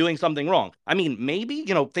be doing something wrong. I mean, maybe,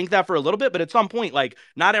 think that for a little bit, but at some point, like,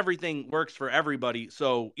 not everything works for everybody.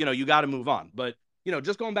 So, you got to move on. But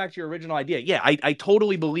just going back to your original idea, yeah, I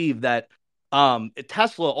totally believe that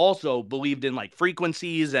Tesla also believed in like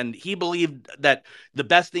frequencies, and he believed that the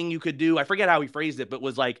best thing you could do, I forget how he phrased it, but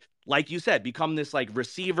was like you said, become this like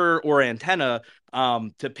receiver or antenna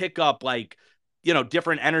to pick up like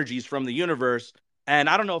different energies from the universe. And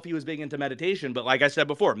I don't know if he was big into meditation, but like I said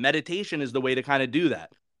before, meditation is the way to kind of do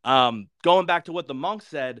that. Going back to what the monk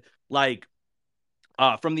said, like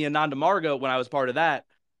from the Ananda Marga when I was part of that,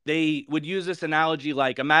 they would use this analogy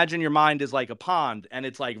like imagine your mind is like a pond and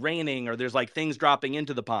it's like raining or there's like things dropping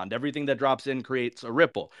into the pond. Everything that drops in creates a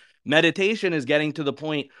ripple. Meditation is getting to the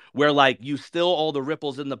point where like you still all the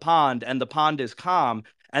ripples in the pond and the pond is calm.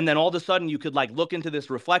 And then all of a sudden you could like look into this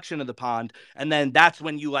reflection of the pond. And then that's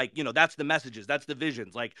when you like, that's the messages, that's the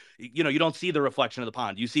visions. Like, you don't see the reflection of the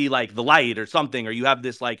pond. You see like the light or something, or you have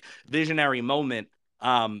this like visionary moment.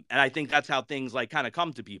 And I think that's how things like kind of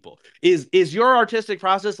come to people. Is your artistic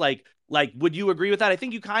process like would you agree with that? I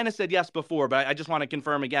think you kind of said yes before, but I just want to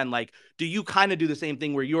confirm again. Like, do you kind of do the same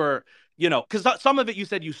thing where you're, because some of it you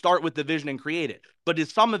said you start with the vision and create it, but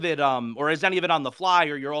is some of it or is any of it on the fly,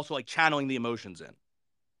 or you're also like channeling the emotions in?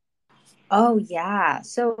 Oh yeah.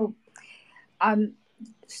 Um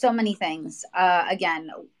so many things. Again,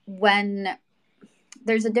 when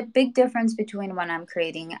there's a big difference between when I'm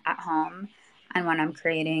creating at home and when I'm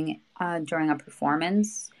creating during a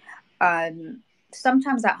performance. Um,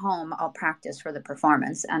 Sometimes at home I'll practice for the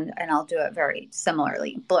performance and I'll do it very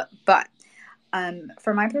similarly. But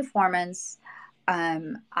for my performance,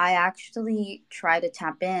 I actually try to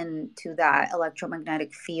tap in to that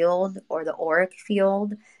electromagnetic field or the auric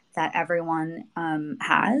field that everyone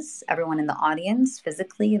has, everyone in the audience,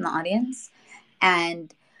 physically in the audience.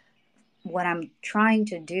 And what I'm trying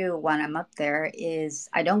to do when I'm up there is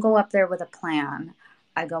I don't go up there with a plan.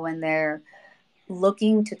 I go in there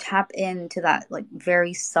looking to tap into that like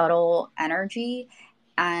very subtle energy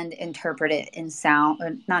and interpret it in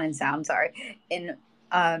sound, not in sound, sorry, in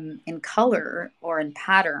color or in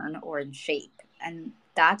pattern or in shape. And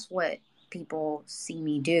that's what people see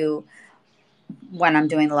me do when I'm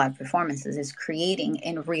doing the live performances, is creating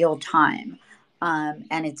in real time.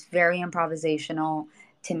 And it's very improvisational.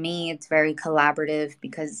 To me, it's very collaborative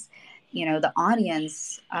because, the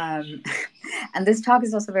audience, and this talk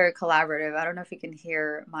is also very collaborative. I don't know if you can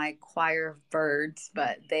hear my choir of birds,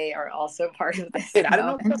 but they are also part of this I don't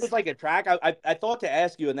know if that was moment. like a track. I thought to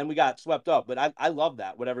ask you, and then we got swept up. But I love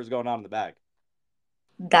that whatever's going on in the back.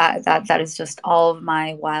 That is just all of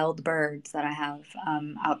my wild birds that I have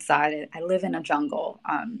outside. I live in a jungle.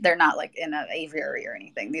 They're not like in an aviary or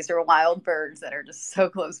anything. These are wild birds that are just so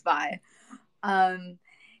close by. Um,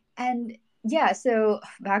 and yeah, so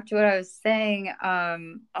back to what I was saying. Oh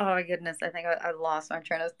my goodness, I think I lost my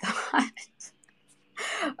train of thought. That's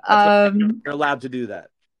okay. You're, um, you're allowed to do that.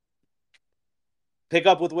 Pick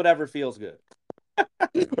up with whatever feels good.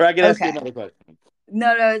 Or I can ask you okay. another question.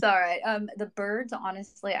 No, it's all right. The birds,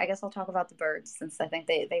 honestly, I guess I'll talk about the birds since I think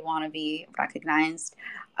they want to be recognized.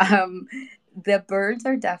 Um, the birds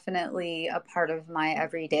are definitely a part of my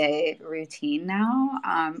everyday routine now.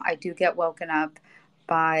 I do get woken up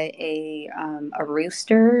by a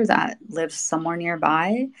rooster that lives somewhere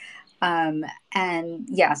nearby. Um, and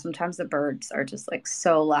yeah, sometimes the birds are just like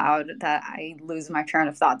so loud that I lose my train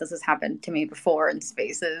of thought. This has happened to me before in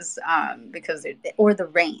spaces, or the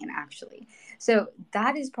rain actually. So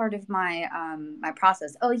that is part of my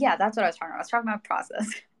process. Oh yeah, that's what I was talking about. I was talking about process.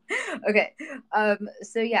 Okay.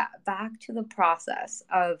 So yeah, back to the process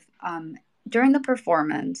of during the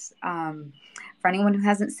performance. For anyone who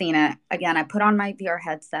hasn't seen it, again, I put on my VR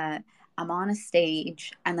headset. I'm on a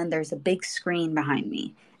stage, and then there's a big screen behind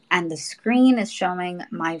me, and the screen is showing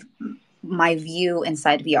my view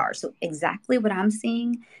inside VR. So exactly what I'm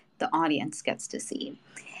seeing, the audience gets to see.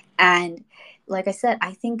 And like I said,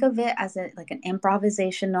 I think of it as a like an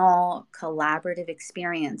improvisational collaborative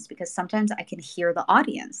experience because sometimes I can hear the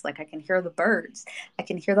audience, like I can hear the birds, I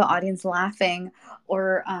can hear the audience laughing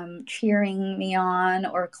or cheering me on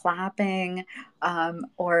or clapping,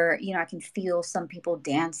 or I can feel some people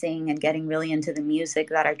dancing and getting really into the music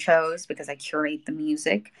that I chose because I curate the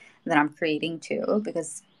music that I'm creating too,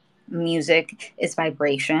 because music is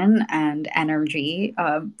vibration and energy.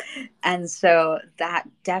 And so that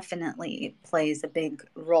definitely plays a big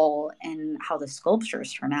role in how the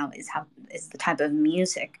sculptures turn out, is the type of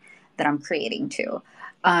music that I'm creating too.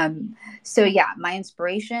 So yeah, my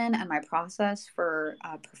inspiration and my process for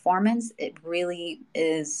performance, it really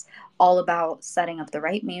is all about setting up the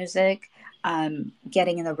right music,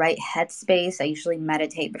 getting in the right headspace. I usually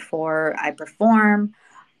meditate before I perform,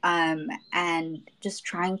 and just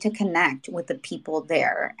trying to connect with the people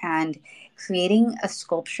there and creating a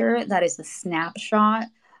sculpture that is a snapshot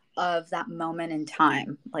of that moment in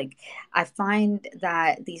time. Like, I find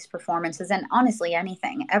that these performances, and honestly,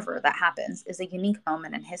 anything ever that happens, is a unique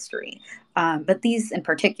moment in history. But these in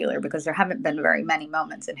particular, because there haven't been very many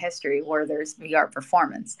moments in history where there's VR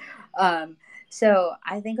performance. Um, so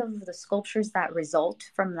I think of the sculptures that result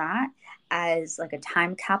from that as like a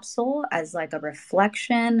time capsule, as like a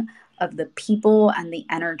reflection of the people and the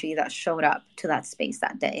energy that showed up to that space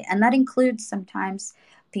that day. And that includes sometimes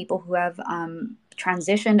people who have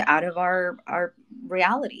transitioned out of our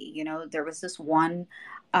reality. You know, there was this one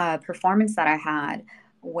performance that I had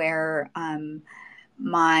where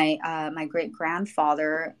my great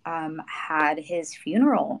grandfather had his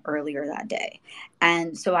funeral earlier that day,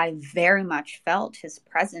 and so I very much felt his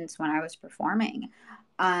presence when I was performing.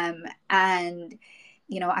 And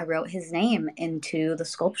you know, I wrote his name into the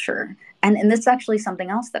sculpture, and this is actually something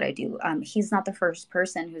else that I do. He's not the first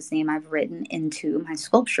person whose name I've written into my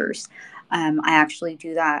sculptures. I actually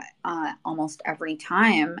do that almost every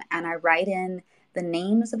time, and I write in the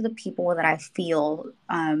names of the people that I feel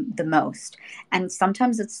the most. And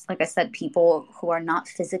sometimes it's, like I said, people who are not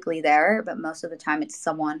physically there, but most of the time it's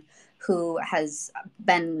someone who has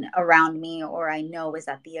been around me or I know is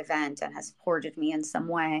at the event and has supported me in some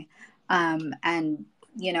way. And,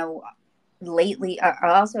 you know, lately, I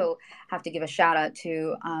also have to give a shout out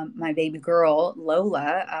to my baby girl,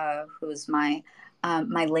 Lola, who's my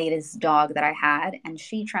latest dog that I had, and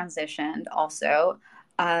she transitioned also.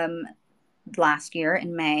 Um, Last year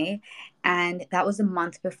in May. And that was a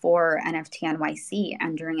month before NFT NYC.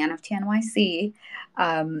 And during NFT NYC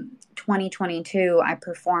 2022, I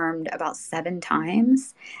performed about 7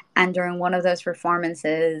 times. And during one of those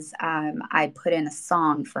performances, I put in a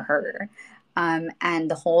song for her. And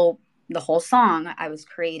the whole song I was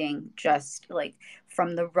creating just like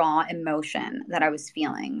from the raw emotion that I was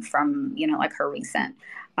feeling from, you know, like her recent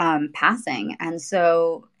passing. And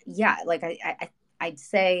so, yeah, like I'd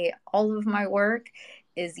say all of my work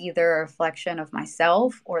is either a reflection of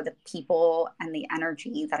myself or the people and the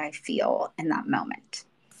energy that I feel in that moment.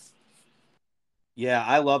 Yeah,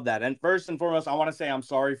 I love that. And first and foremost, I want to say I'm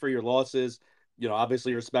sorry for your losses,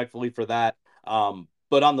 obviously respectfully for that.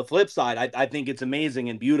 But on the flip side, I think it's amazing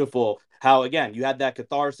and beautiful how, again, you had that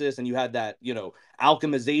catharsis and you had that,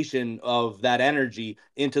 alchemization of that energy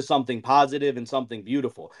into something positive and something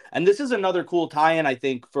beautiful. And this is another cool tie-in, I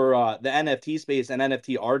think, for the NFT space and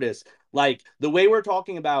NFT artists. Like the way we're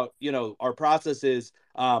talking about, our processes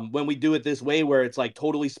when we do it this way where it's like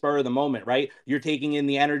totally spur of the moment, right? You're taking in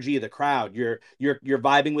the energy of the crowd, you're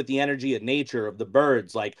vibing with the energy of nature, of the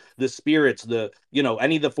birds, like the spirits, the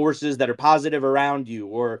any of the forces that are positive around you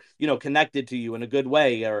or connected to you in a good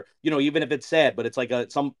way, or even if it's sad, but it's like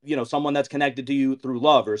someone that's connected to you through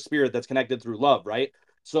love, or a spirit that's connected through love, right?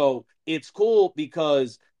 So it's cool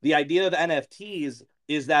because the idea of NFTs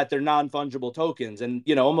is that they're non-fungible tokens, and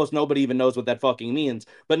almost nobody even knows what that fucking means,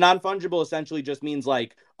 but non-fungible essentially just means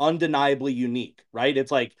like undeniably unique, right?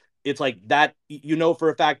 It's like that, for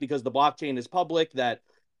a fact, because the blockchain is public, that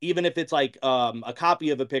even if it's like a copy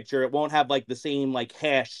of a picture, it won't have like the same like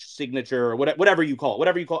hash signature or whatever you call it,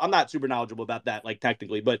 whatever you call it. I'm not super knowledgeable about that, like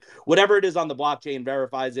technically, but whatever it is on the blockchain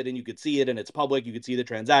verifies it, and you could see it, and it's public. You could see the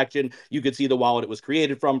transaction, you could see the wallet it was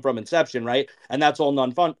created from inception, right? And that's all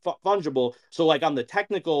non-fungible. So like on the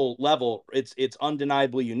technical level, it's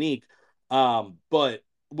undeniably unique. But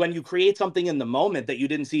when you create something in the moment that you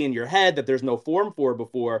didn't see in your head, that there's no form for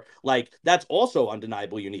before, like that's also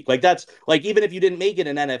undeniably unique. Like that's like, even if you didn't make it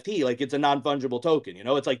an NFT, like it's a non-fungible token,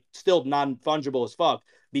 it's like still non-fungible as fuck,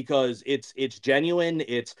 because it's genuine,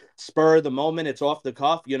 it's spur of the moment, it's off the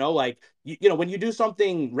cuff, like when you do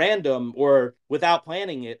something random or without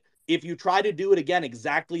planning it, if you try to do it again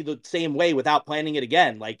exactly the same way without planning it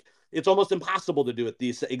again, like it's almost impossible to do it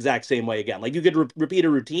the exact same way again. Like you could repeat a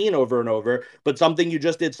routine over and over, but something you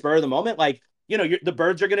just did spur of the moment, like the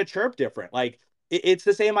birds are going to chirp different. Like it's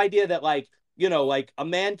the same idea that like like a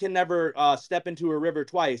man can never step into a river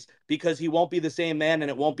twice, because he won't be the same man and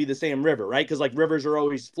it won't be the same river, right? Because like rivers are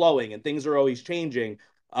always flowing and things are always changing.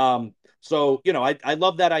 So I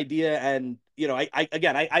love that idea, and I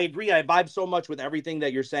agree. I vibe so much with everything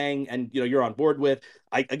that you're saying, and you're on board with.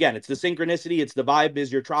 Again, it's the synchronicity, it's the vibe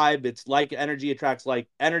is your tribe, it's like energy attracts like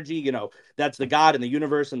energy. That's the God and the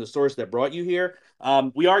universe and the source that brought you here.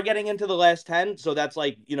 We are getting into the last 10, so that's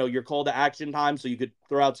like your call to action time. So you could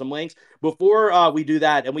throw out some links before we do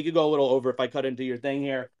that, and we could go a little over if I cut into your thing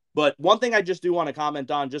here. But one thing I just do want to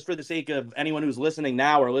comment on, just for the sake of anyone who's listening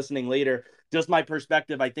now or listening later, just my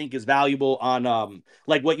perspective, I think, is valuable on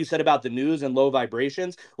like what you said about the news and low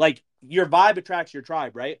vibrations. Like your vibe attracts your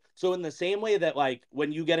tribe, right? So in the same way that like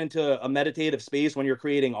when you get into a meditative space, when you're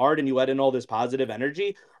creating art and you let in all this positive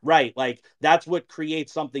energy, right? Like that's what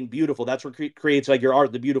creates something beautiful. That's what creates like your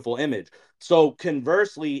art, the beautiful image. So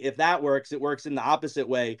conversely, if that works, it works in the opposite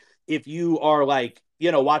way. If you are like,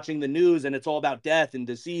 watching the news and it's all about death and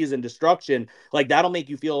disease and destruction, like that'll make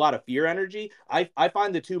you feel a lot of fear energy. I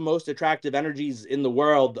find the two most attractive energies in the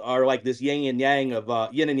world are like this yin and yang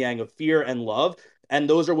of fear and love. And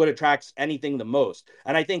those are what attracts anything the most.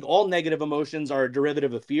 And I think all negative emotions are a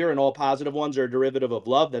derivative of fear, and all positive ones are a derivative of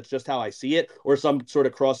love. That's just how I see it, or some sort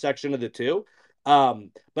of cross section of the two.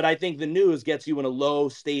 But I think the news gets you in a low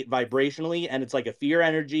state vibrationally, and it's like a fear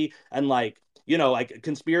energy, and like, like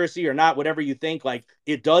conspiracy or not, whatever you think, like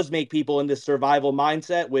it does make people in this survival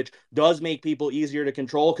mindset, which does make people easier to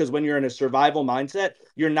control. Because when you're in a survival mindset,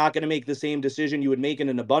 you're not going to make the same decision you would make in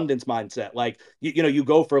an abundance mindset. Like, you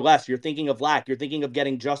go for less. You're thinking of lack. You're thinking of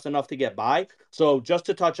getting just enough to get by. So just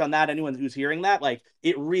to touch on that, anyone who's hearing that, like,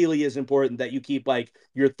 it really is important that you keep like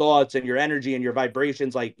your thoughts and your energy and your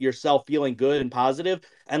vibrations, like yourself feeling good and positive.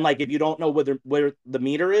 And like, if you don't know where the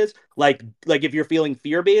meter is, like if you're feeling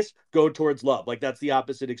fear based, go towards love. Like that's the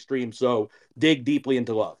opposite extreme. So dig deeply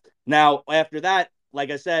into love. Now, after that, like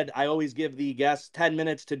I said, I always give the guests 10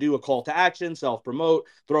 minutes to do a call to action, self promote,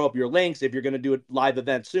 throw up your links. If you're going to do a live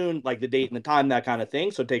event soon, like the date and the time, that kind of thing.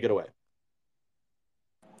 So take it away.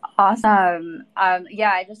 Awesome.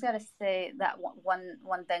 Yeah, I just got to say that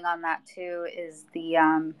one thing on that too is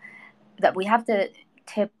the that we have to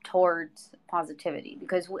tip towards positivity,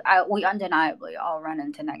 because we undeniably all run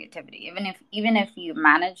into negativity. Even if you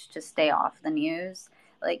manage to stay off the news,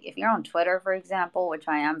 like if you're on Twitter, for example, which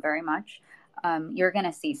I am very much, you're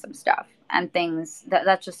gonna see some stuff and things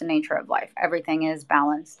that's just the nature of life. Everything is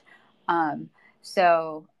balanced. Um,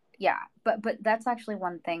 so yeah, but that's actually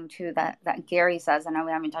one thing too that Gary says. I know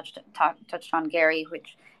we haven't touched on Gary,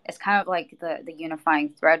 which is kind of like the unifying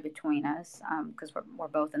thread between us, because we're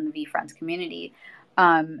both in the V Friends community.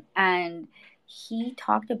 And he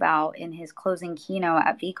talked about in his closing keynote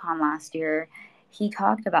at VCon last year, he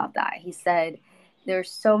talked about that. He said,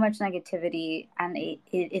 there's so much negativity, and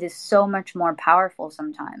it is so much more powerful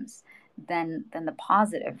sometimes than the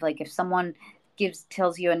positive. Like if someone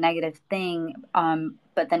tells you a negative thing,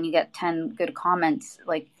 but then you get 10 good comments,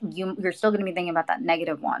 like you're still going to be thinking about that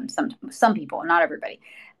negative one. Some people, not everybody.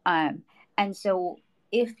 And so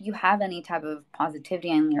if you have any type of positivity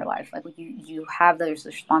in your life, like you have this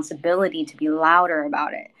responsibility to be louder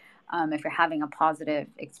about it, if you're having a positive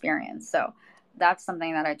experience. So that's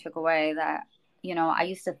something that I took away, that I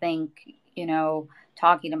used to think,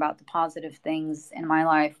 talking about the positive things in my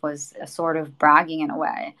life was a sort of bragging in a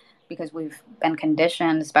way, because we've been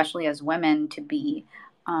conditioned, especially as women, to be,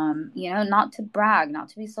 not to brag, not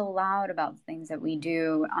to be so loud about the things that we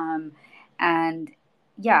do. And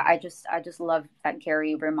yeah, I just love that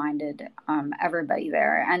Gary reminded everybody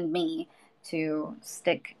there and me to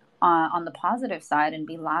stick on the positive side and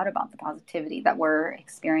be loud about the positivity that we're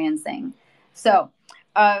experiencing. So,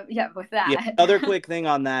 yeah, with Yeah. that. Another quick thing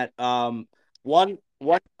on that. One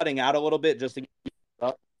cutting out a little bit just to get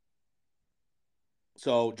up.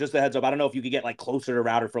 So just a heads up. I don't know if you could get like closer to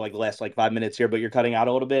router for like the last like 5 minutes here, but you're cutting out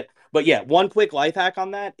a little bit. But yeah, one quick life hack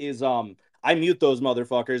on that is I mute those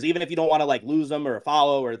motherfuckers, even if you don't want to like lose them or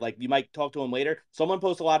follow, or like you might talk to them later. Someone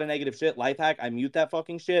posts a lot of negative shit. Life hack, I mute that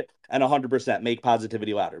fucking shit and 100% make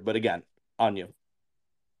positivity louder. But again, on you.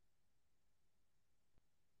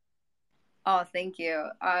 Oh, thank you.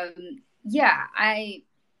 Yeah, I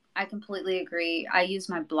completely agree. I use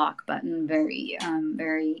my block button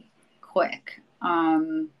very quick.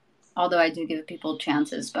 Although I do give people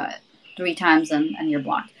chances, but three times and you're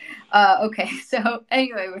blocked. Okay, so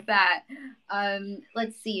anyway, with that,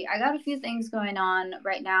 let's see. I got a few things going on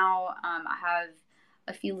right now. I have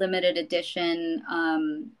a few limited edition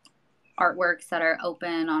artworks that are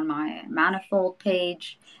open on my Manifold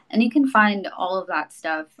page. And you can find all of that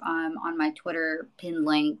stuff on my Twitter pin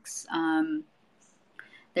links.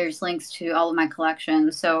 There's links to all of my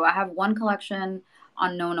collections. So I have one collection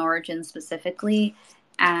on known origin specifically,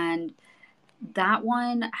 and that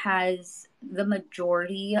one has the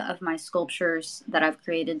majority of my sculptures that I've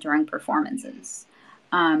created during performances.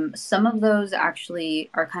 Some of those actually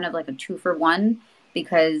are kind of like a two for one,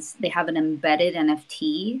 because they have an embedded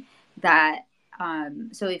NFT that,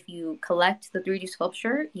 so if you collect the 3D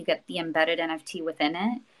sculpture, you get the embedded NFT within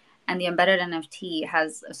it. And the embedded NFT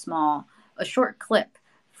has a short clip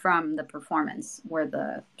from the performance where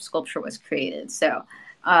the sculpture was created. So,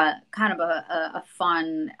 kind of a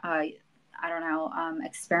fun, I don't know,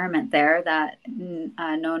 experiment there that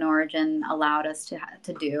Known Origin allowed us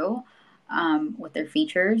to do with their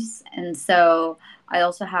features. And so I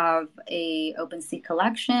also have a OpenSea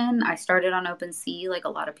collection. I started on OpenSea like a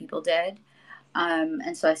lot of people did.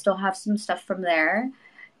 And so I still have some stuff from there.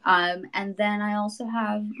 And then I also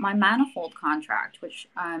have my Manifold contract, which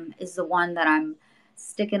is the one that I'm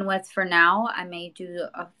sticking with for now. I may do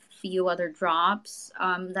a few other drops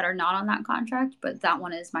that are not on that contract, but that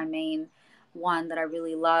one is my main one that I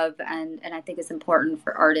really love, and I think it's important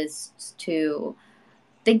for artists to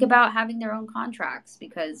think about having their own contracts,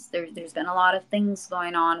 because there's been a lot of things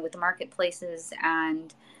going on with the marketplaces.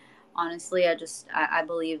 And honestly, I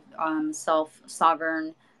believe self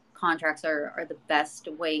sovereign contracts are the best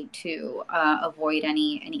way to avoid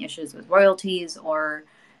any issues with royalties, or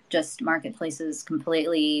just marketplaces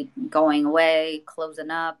completely going away,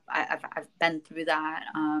 closing up. I've been through that.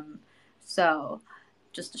 So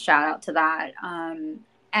just a shout out to that.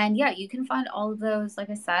 And yeah, you can find all of those, like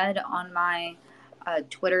I said, on my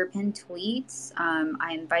Twitter pin tweets.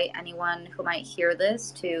 I invite anyone who might hear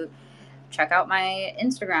this to check out my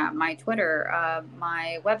Instagram, my Twitter,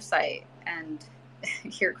 my website. And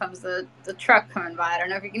here comes the truck coming by. I don't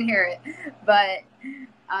know if you can hear it, but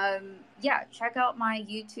yeah, check out my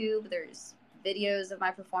YouTube. There's videos of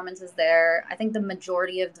my performances there. I think the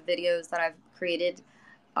majority of the videos that I've created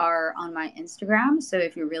are on my Instagram. So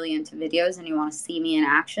if you're really into videos and you want to see me in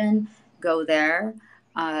action, go there.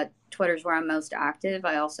 Twitter's where I'm most active.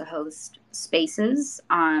 I also host spaces.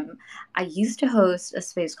 I used to host a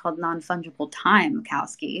space called Non Fungible Time,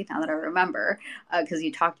 Kowski, now that I remember, because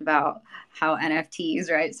you talked about how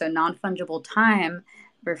NFTs, right? So non fungible time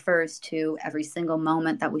refers to every single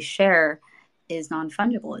moment that we share is non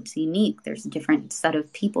fungible. It's unique. There's a different set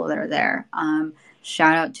of people that are there.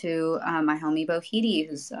 Shout out to my homie Bohidi,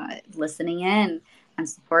 who's listening in and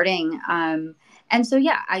supporting. And so,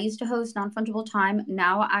 yeah, I used to host Non Fungible Time.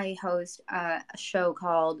 Now I host a show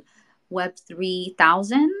called Web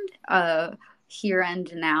 3000, Here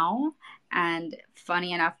and Now. And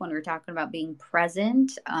funny enough, when we are talking about being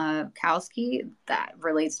present, Kowski, that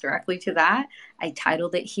relates directly to that. I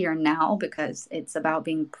titled it Here and Now because it's about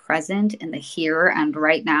being present in the here and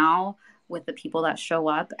right now with the people that show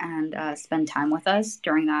up and spend time with us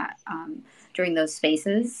during those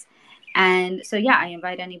spaces. And so, yeah, I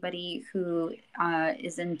invite anybody who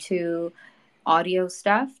is into audio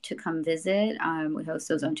stuff to come visit. We host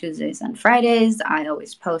those on Tuesdays and Fridays. I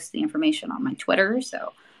always post the information on my Twitter,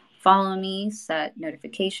 so follow me, set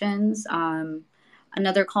notifications.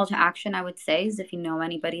 Another call to action I would say is if you know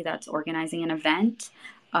anybody that's organizing an event,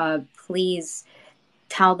 please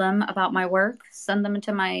tell them about my work. Send them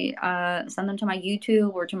to my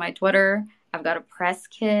YouTube or to my Twitter. I've got a press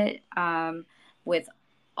kit with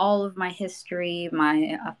all of my history,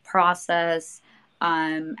 my process,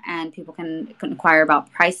 and people can inquire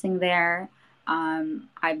about pricing there.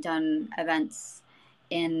 I've done events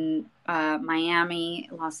in Miami,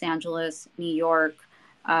 Los Angeles, New York,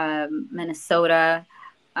 Minnesota.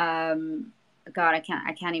 Um, God,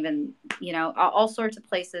 I can't even, all sorts of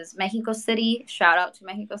places. Mexico City, shout out to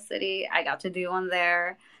Mexico City. I got to do one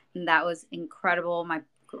there, and that was incredible. My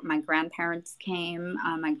grandparents came.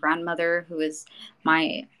 My grandmother, who is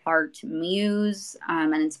my art muse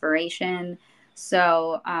and inspiration.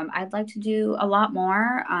 So I'd like to do a lot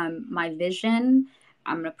more. My vision,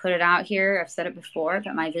 I'm going to put it out here. I've said it before,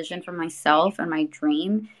 but my vision for myself and my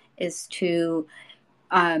dream is to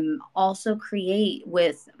also create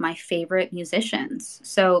with my favorite musicians.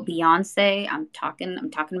 So Beyonce, I'm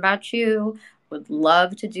talking about you. Would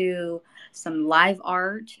love to do some live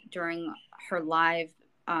art during her live,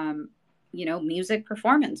 um, music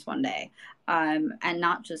performance one day. And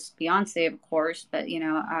not just Beyonce, of course, but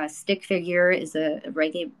Stick Figure is a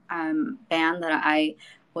reggae band that I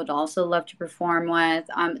would also love to perform with.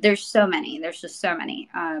 There's so many. There's just so many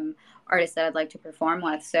artists that I'd like to perform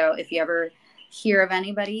with. So if you ever hear of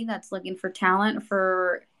anybody that's looking for talent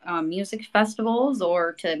for music festivals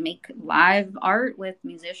or to make live art with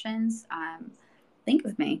musicians, think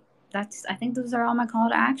of me. I think those are all my call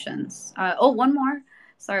to actions. One more.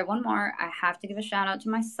 Sorry, one more. I have to give a shout out to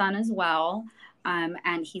my son as well.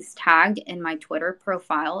 And he's tagged in my Twitter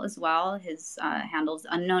profile as well. His handle's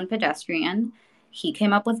Unknown Pedestrian. He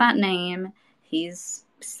came up with that name. He's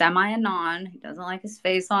semi anon. He doesn't like his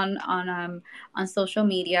face on social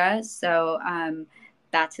media. So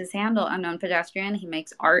that's his handle, Unknown Pedestrian. He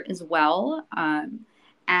makes art as well.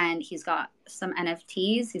 And he's got some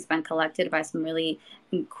NFTs. He's been collected by some really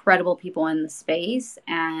incredible people in the space.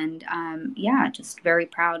 And yeah, just very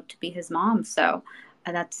proud to be his mom. So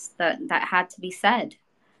that had to be said.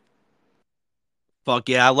 Fuck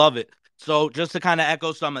yeah, I love it. So just to kind of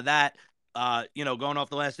echo some of that, going off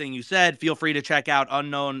the last thing you said, feel free to check out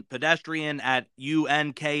Unknown Pedestrian at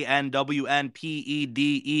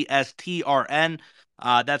UNKNWNPEDESTRN.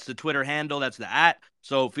 That's the Twitter handle. That's the at.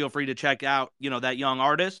 So feel free to check out, that young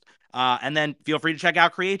artist. And then feel free to check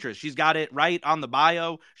out Creatress. She's got it right on the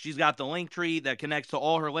bio. She's got the link tree that connects to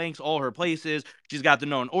all her links, all her places. She's got the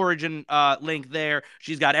known origin link there.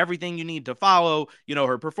 She's got everything you need to follow,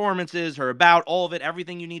 her performances, her about, all of it,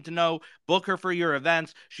 everything you need to know. Book her for your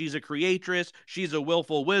events. She's a creatress. She's a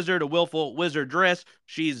willful wizard, a willful wizardress.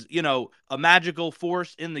 She's, a magical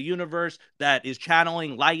force in the universe that is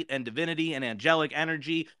channeling light and divinity and angelic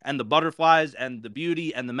energy and the butterflies and the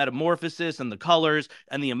beauty and the metamorphosis and the colors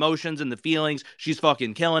and the emotions and the feelings. She's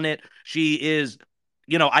fucking killing it. She is,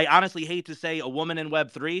 I honestly hate to say a woman in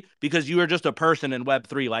Web3 because you are just a person in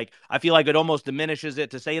Web3. Like, I feel like it almost diminishes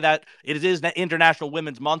it to say that. It is International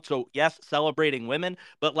Women's Month. So, yes, celebrating women,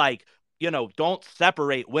 but like, don't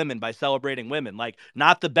separate women by celebrating women. Like,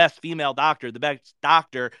 not the best female doctor, the best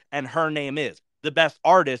doctor, and her name is. The best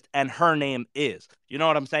artist, and her name is. You know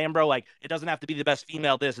what I'm saying, bro? Like, it doesn't have to be the best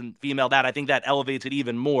female this and female that. I think that elevates it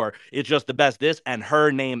even more. It's just the best this, and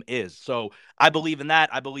her name is. So, I believe in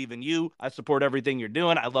that. I believe in you. I support everything you're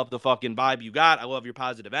doing. I love the fucking vibe you got. I love your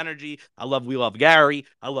positive energy. I love We Love Gary.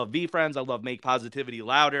 I love V Friends. I love Make Positivity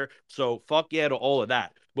Louder. So fuck yeah to all of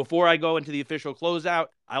that. Before I go into the official closeout,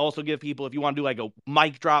 I also give people, if you want to do like a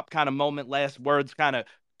mic drop kind of moment, last words, kind of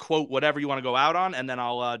quote whatever you want to go out on, and then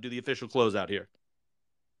I'll do the official closeout here.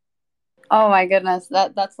 Oh my goodness,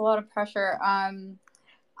 that's a lot of pressure.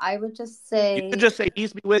 I would just You could say, just say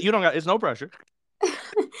peace be with you. Don't got it's no pressure.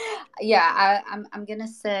 yeah, I'm gonna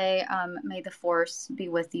say, may the force be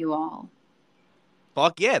with you all.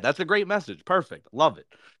 Fuck yeah, that's a great message. Perfect. Love it.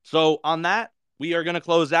 So on that, we are going to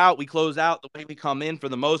close out. We close out the way we come in for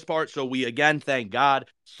the most part. So we again thank God,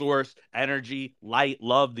 source, energy, light,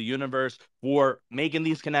 love, the universe for making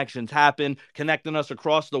these connections happen, connecting us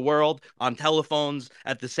across the world on telephones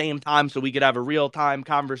at the same time so we could have a real-time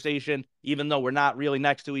conversation even though we're not really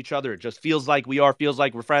next to each other. It just feels like we are, feels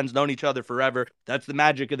like we're friends, known each other forever. That's the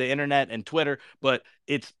magic of the internet and Twitter, but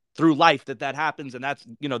it's through life that happens, and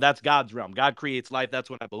that's God's realm. God creates life. That's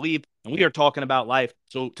what I believe, and we are talking about life.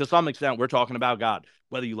 So to some extent we're talking about God,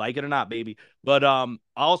 whether you like it or not, baby. But I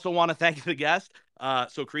also want to thank the guest.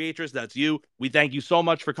 So creatress, that's you. We thank you so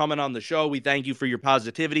much for coming on the show. We thank you for your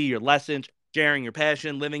positivity, your lessons, sharing your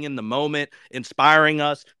passion, living in the moment, inspiring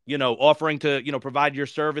us, offering to, provide your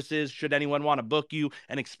services should anyone want to book you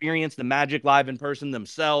and experience the magic live in person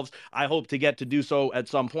themselves. I hope to get to do so at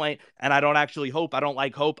some point. And I don't actually hope, I don't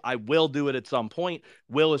like hope. I will do it at some point.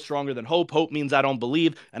 Will is stronger than hope. Hope means I don't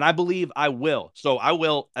believe, and I believe I will. So I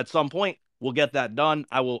will at some point. We'll get that done.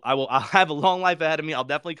 I'll have a long life ahead of me. I'll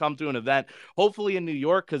definitely come to an event, hopefully in New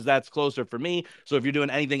York, because that's closer for me. So if you're doing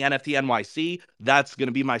anything NFT NYC, that's going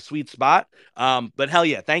to be my sweet spot. But hell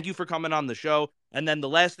yeah, thank you for coming on the show. And then the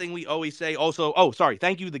last thing we always say, also, oh, sorry,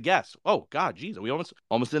 thank you, the guests. Oh, God, geez, we almost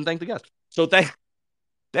didn't thank the guests. So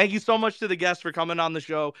thank you so much to the guests for coming on the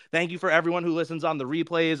show. Thank you for everyone who listens on the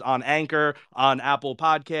replays, on Anchor, on Apple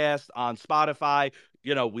Podcasts, on Spotify.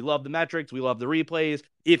 We love the metrics. We love the replays.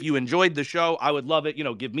 If you enjoyed the show, I would love it.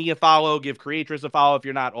 Give me a follow, give Creatress a follow if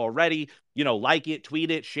you're not already. Like it, tweet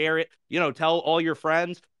it, share it. Tell all your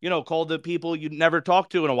friends. Call the people you never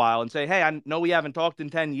talked to in a while and say, hey, I know we haven't talked in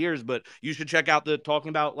 10 years, but you should check out the Talking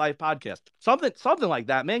About Life podcast. Something like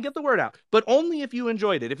that, man. Get the word out. But only if you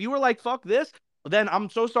enjoyed it. If you were like, fuck this, then I'm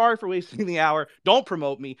so sorry for wasting the hour. Don't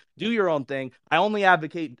promote me. Do your own thing. I only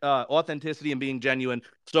advocate authenticity and being genuine.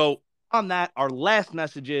 So on that, our last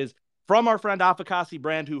message is from our friend Afakasi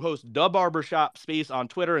Brand, who hosts The Barbershop Space on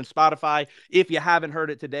Twitter and Spotify. If you haven't heard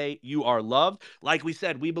it today, you are loved. Like we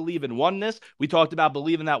said, we believe in oneness. We talked about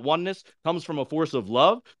believing that oneness comes from a force of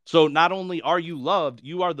love. So not only are you loved,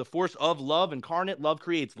 you are the force of love incarnate. Love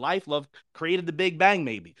creates life. Love created the Big Bang,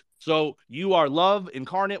 maybe. So you are love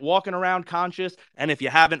incarnate, walking around conscious. And if you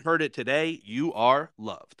haven't heard it today, you are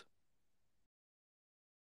loved.